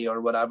hurley or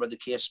whatever the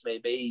case may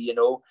be,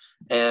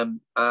 and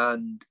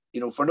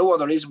for no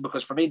other reason,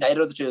 because for me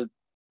neither of the two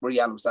were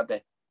yellows that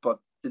day. But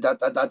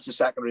that's a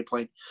secondary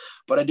point.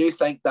 But I do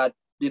think that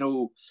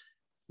the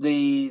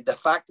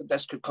fact that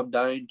this could come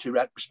down to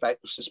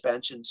retrospective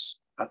suspensions,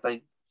 I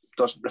think,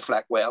 doesn't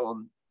reflect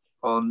well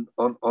on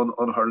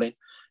hurling.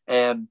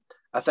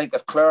 I think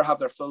if Clare have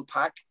their full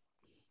pack,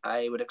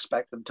 I would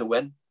expect them to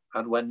win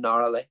and win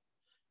narrowly.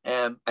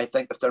 I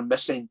think if they're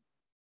missing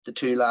the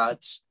two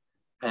lads,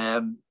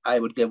 I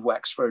would give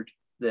Wexford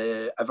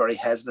a very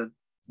hesitant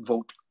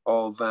vote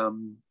to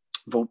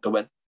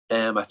win.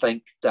 I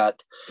think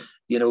that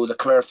the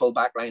Clare full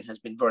back line has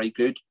been very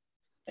good.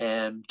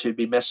 To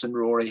be missing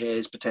Rory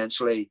Hayes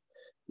potentially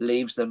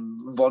leaves them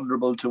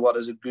vulnerable to what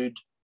is a good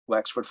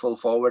Wexford full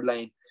forward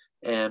line.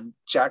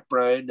 Jack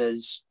Brown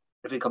is,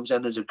 if he comes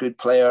in as a good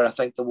player, I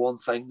think the one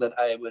thing that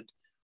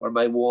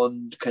my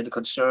one kind of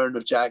concern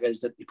of Jack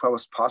is that he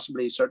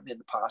possibly, certainly in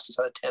the past, has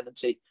had a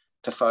tendency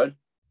to foul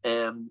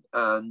and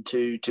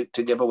to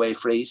give away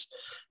frees.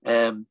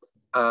 Certainly,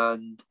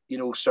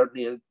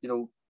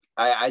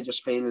 I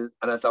just feel,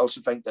 and I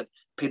also think that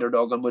Peter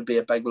Duggan would be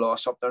a big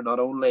loss up there, not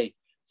only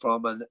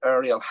from an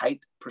aerial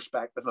height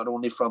perspective, not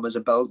only from his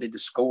ability to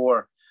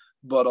score,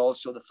 but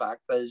also the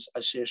fact that,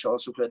 as Seoirse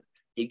also put,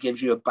 he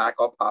gives you a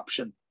backup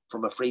option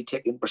from a free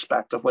taking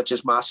perspective, which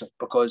is massive,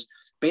 because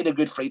being a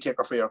good free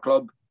taker for your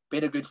club,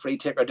 being a good free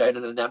taker down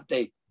in an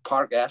empty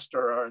Park Esther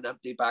or an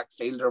empty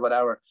backfield or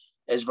whatever,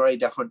 is very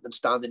different than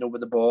standing over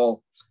the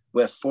ball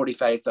with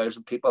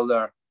 45,000 people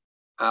there,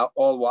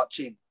 all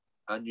watching,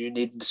 and you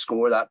needing to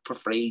score that for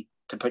free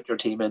to put your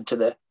team into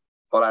the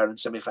All-Ireland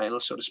semi-final,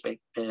 so to speak.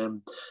 I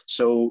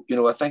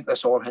think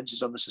this all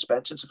hinges on the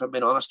suspensions, if I'm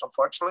being honest,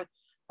 unfortunately.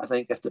 I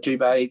think if the two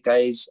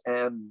guys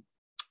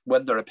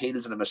win their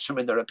appeals, and I'm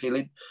assuming they're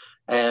appealing,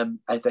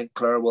 I think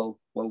Clare will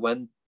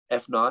win.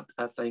 If not,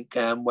 I think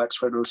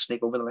Wexford will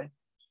sneak over the line.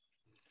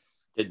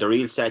 The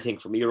real sad thing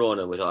for me,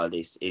 Ronan, with all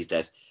this is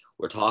that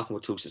we're talking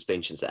about two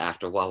suspensions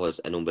after what was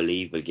an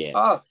unbelievable game.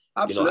 Oh,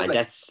 absolutely. And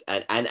that's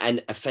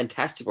and a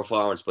fantastic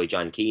performance by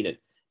John Keenan.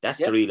 That's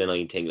the real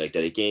annoying thing. Like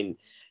that again,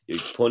 you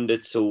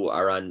pundits who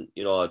are on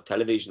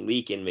television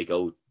week in, week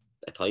out,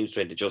 at times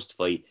trying to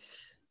justify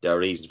their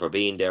reason for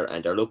being there,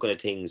 and they're looking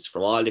at things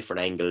from all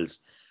different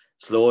angles,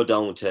 slow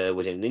down to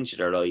within an inch of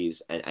their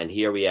lives, and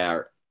here we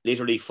are,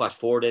 literally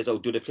 4 days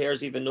out. Do the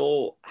players even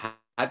know,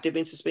 have they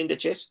been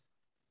suspended yet?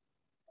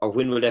 Or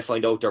when will they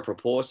find out their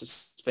proposed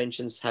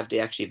suspensions? Have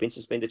they actually been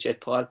suspended yet,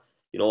 Paul?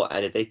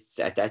 And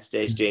at that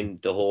stage, then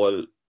the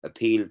whole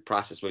appeal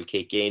process will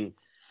kick in.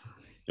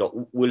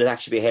 Will it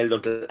actually be held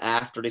until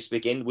after this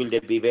weekend? Will they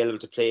be available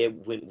to play?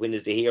 When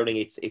is the hearing?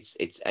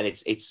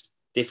 It's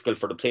difficult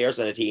for the players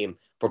and the team,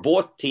 for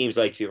both teams,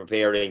 like, to be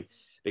preparing,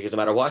 because no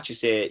matter what you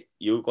say,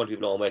 you're going to be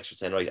blowing Wexford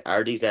saying, right,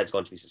 are these lads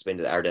going to be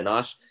suspended? Are they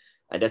not?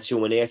 And that's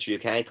human nature. You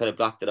can't kind of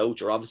block that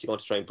out. You're obviously going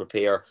to try and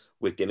prepare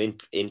with them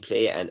in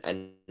play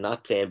and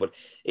not playing. But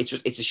it's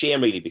a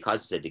shame, really,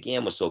 because I said the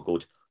game was so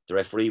good, the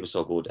referee was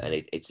so good,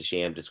 and it's a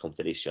shame that it's come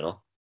to this,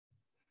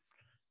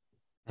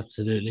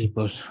 Absolutely,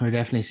 but we're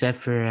definitely set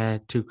for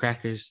two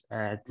crackers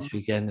this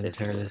weekend in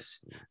Seoirse.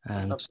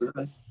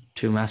 Absolutely.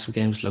 Two massive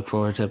games to look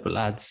forward to. But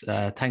lads,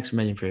 thanks a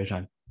million for your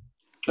time.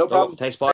 No problem. Thanks, Paul.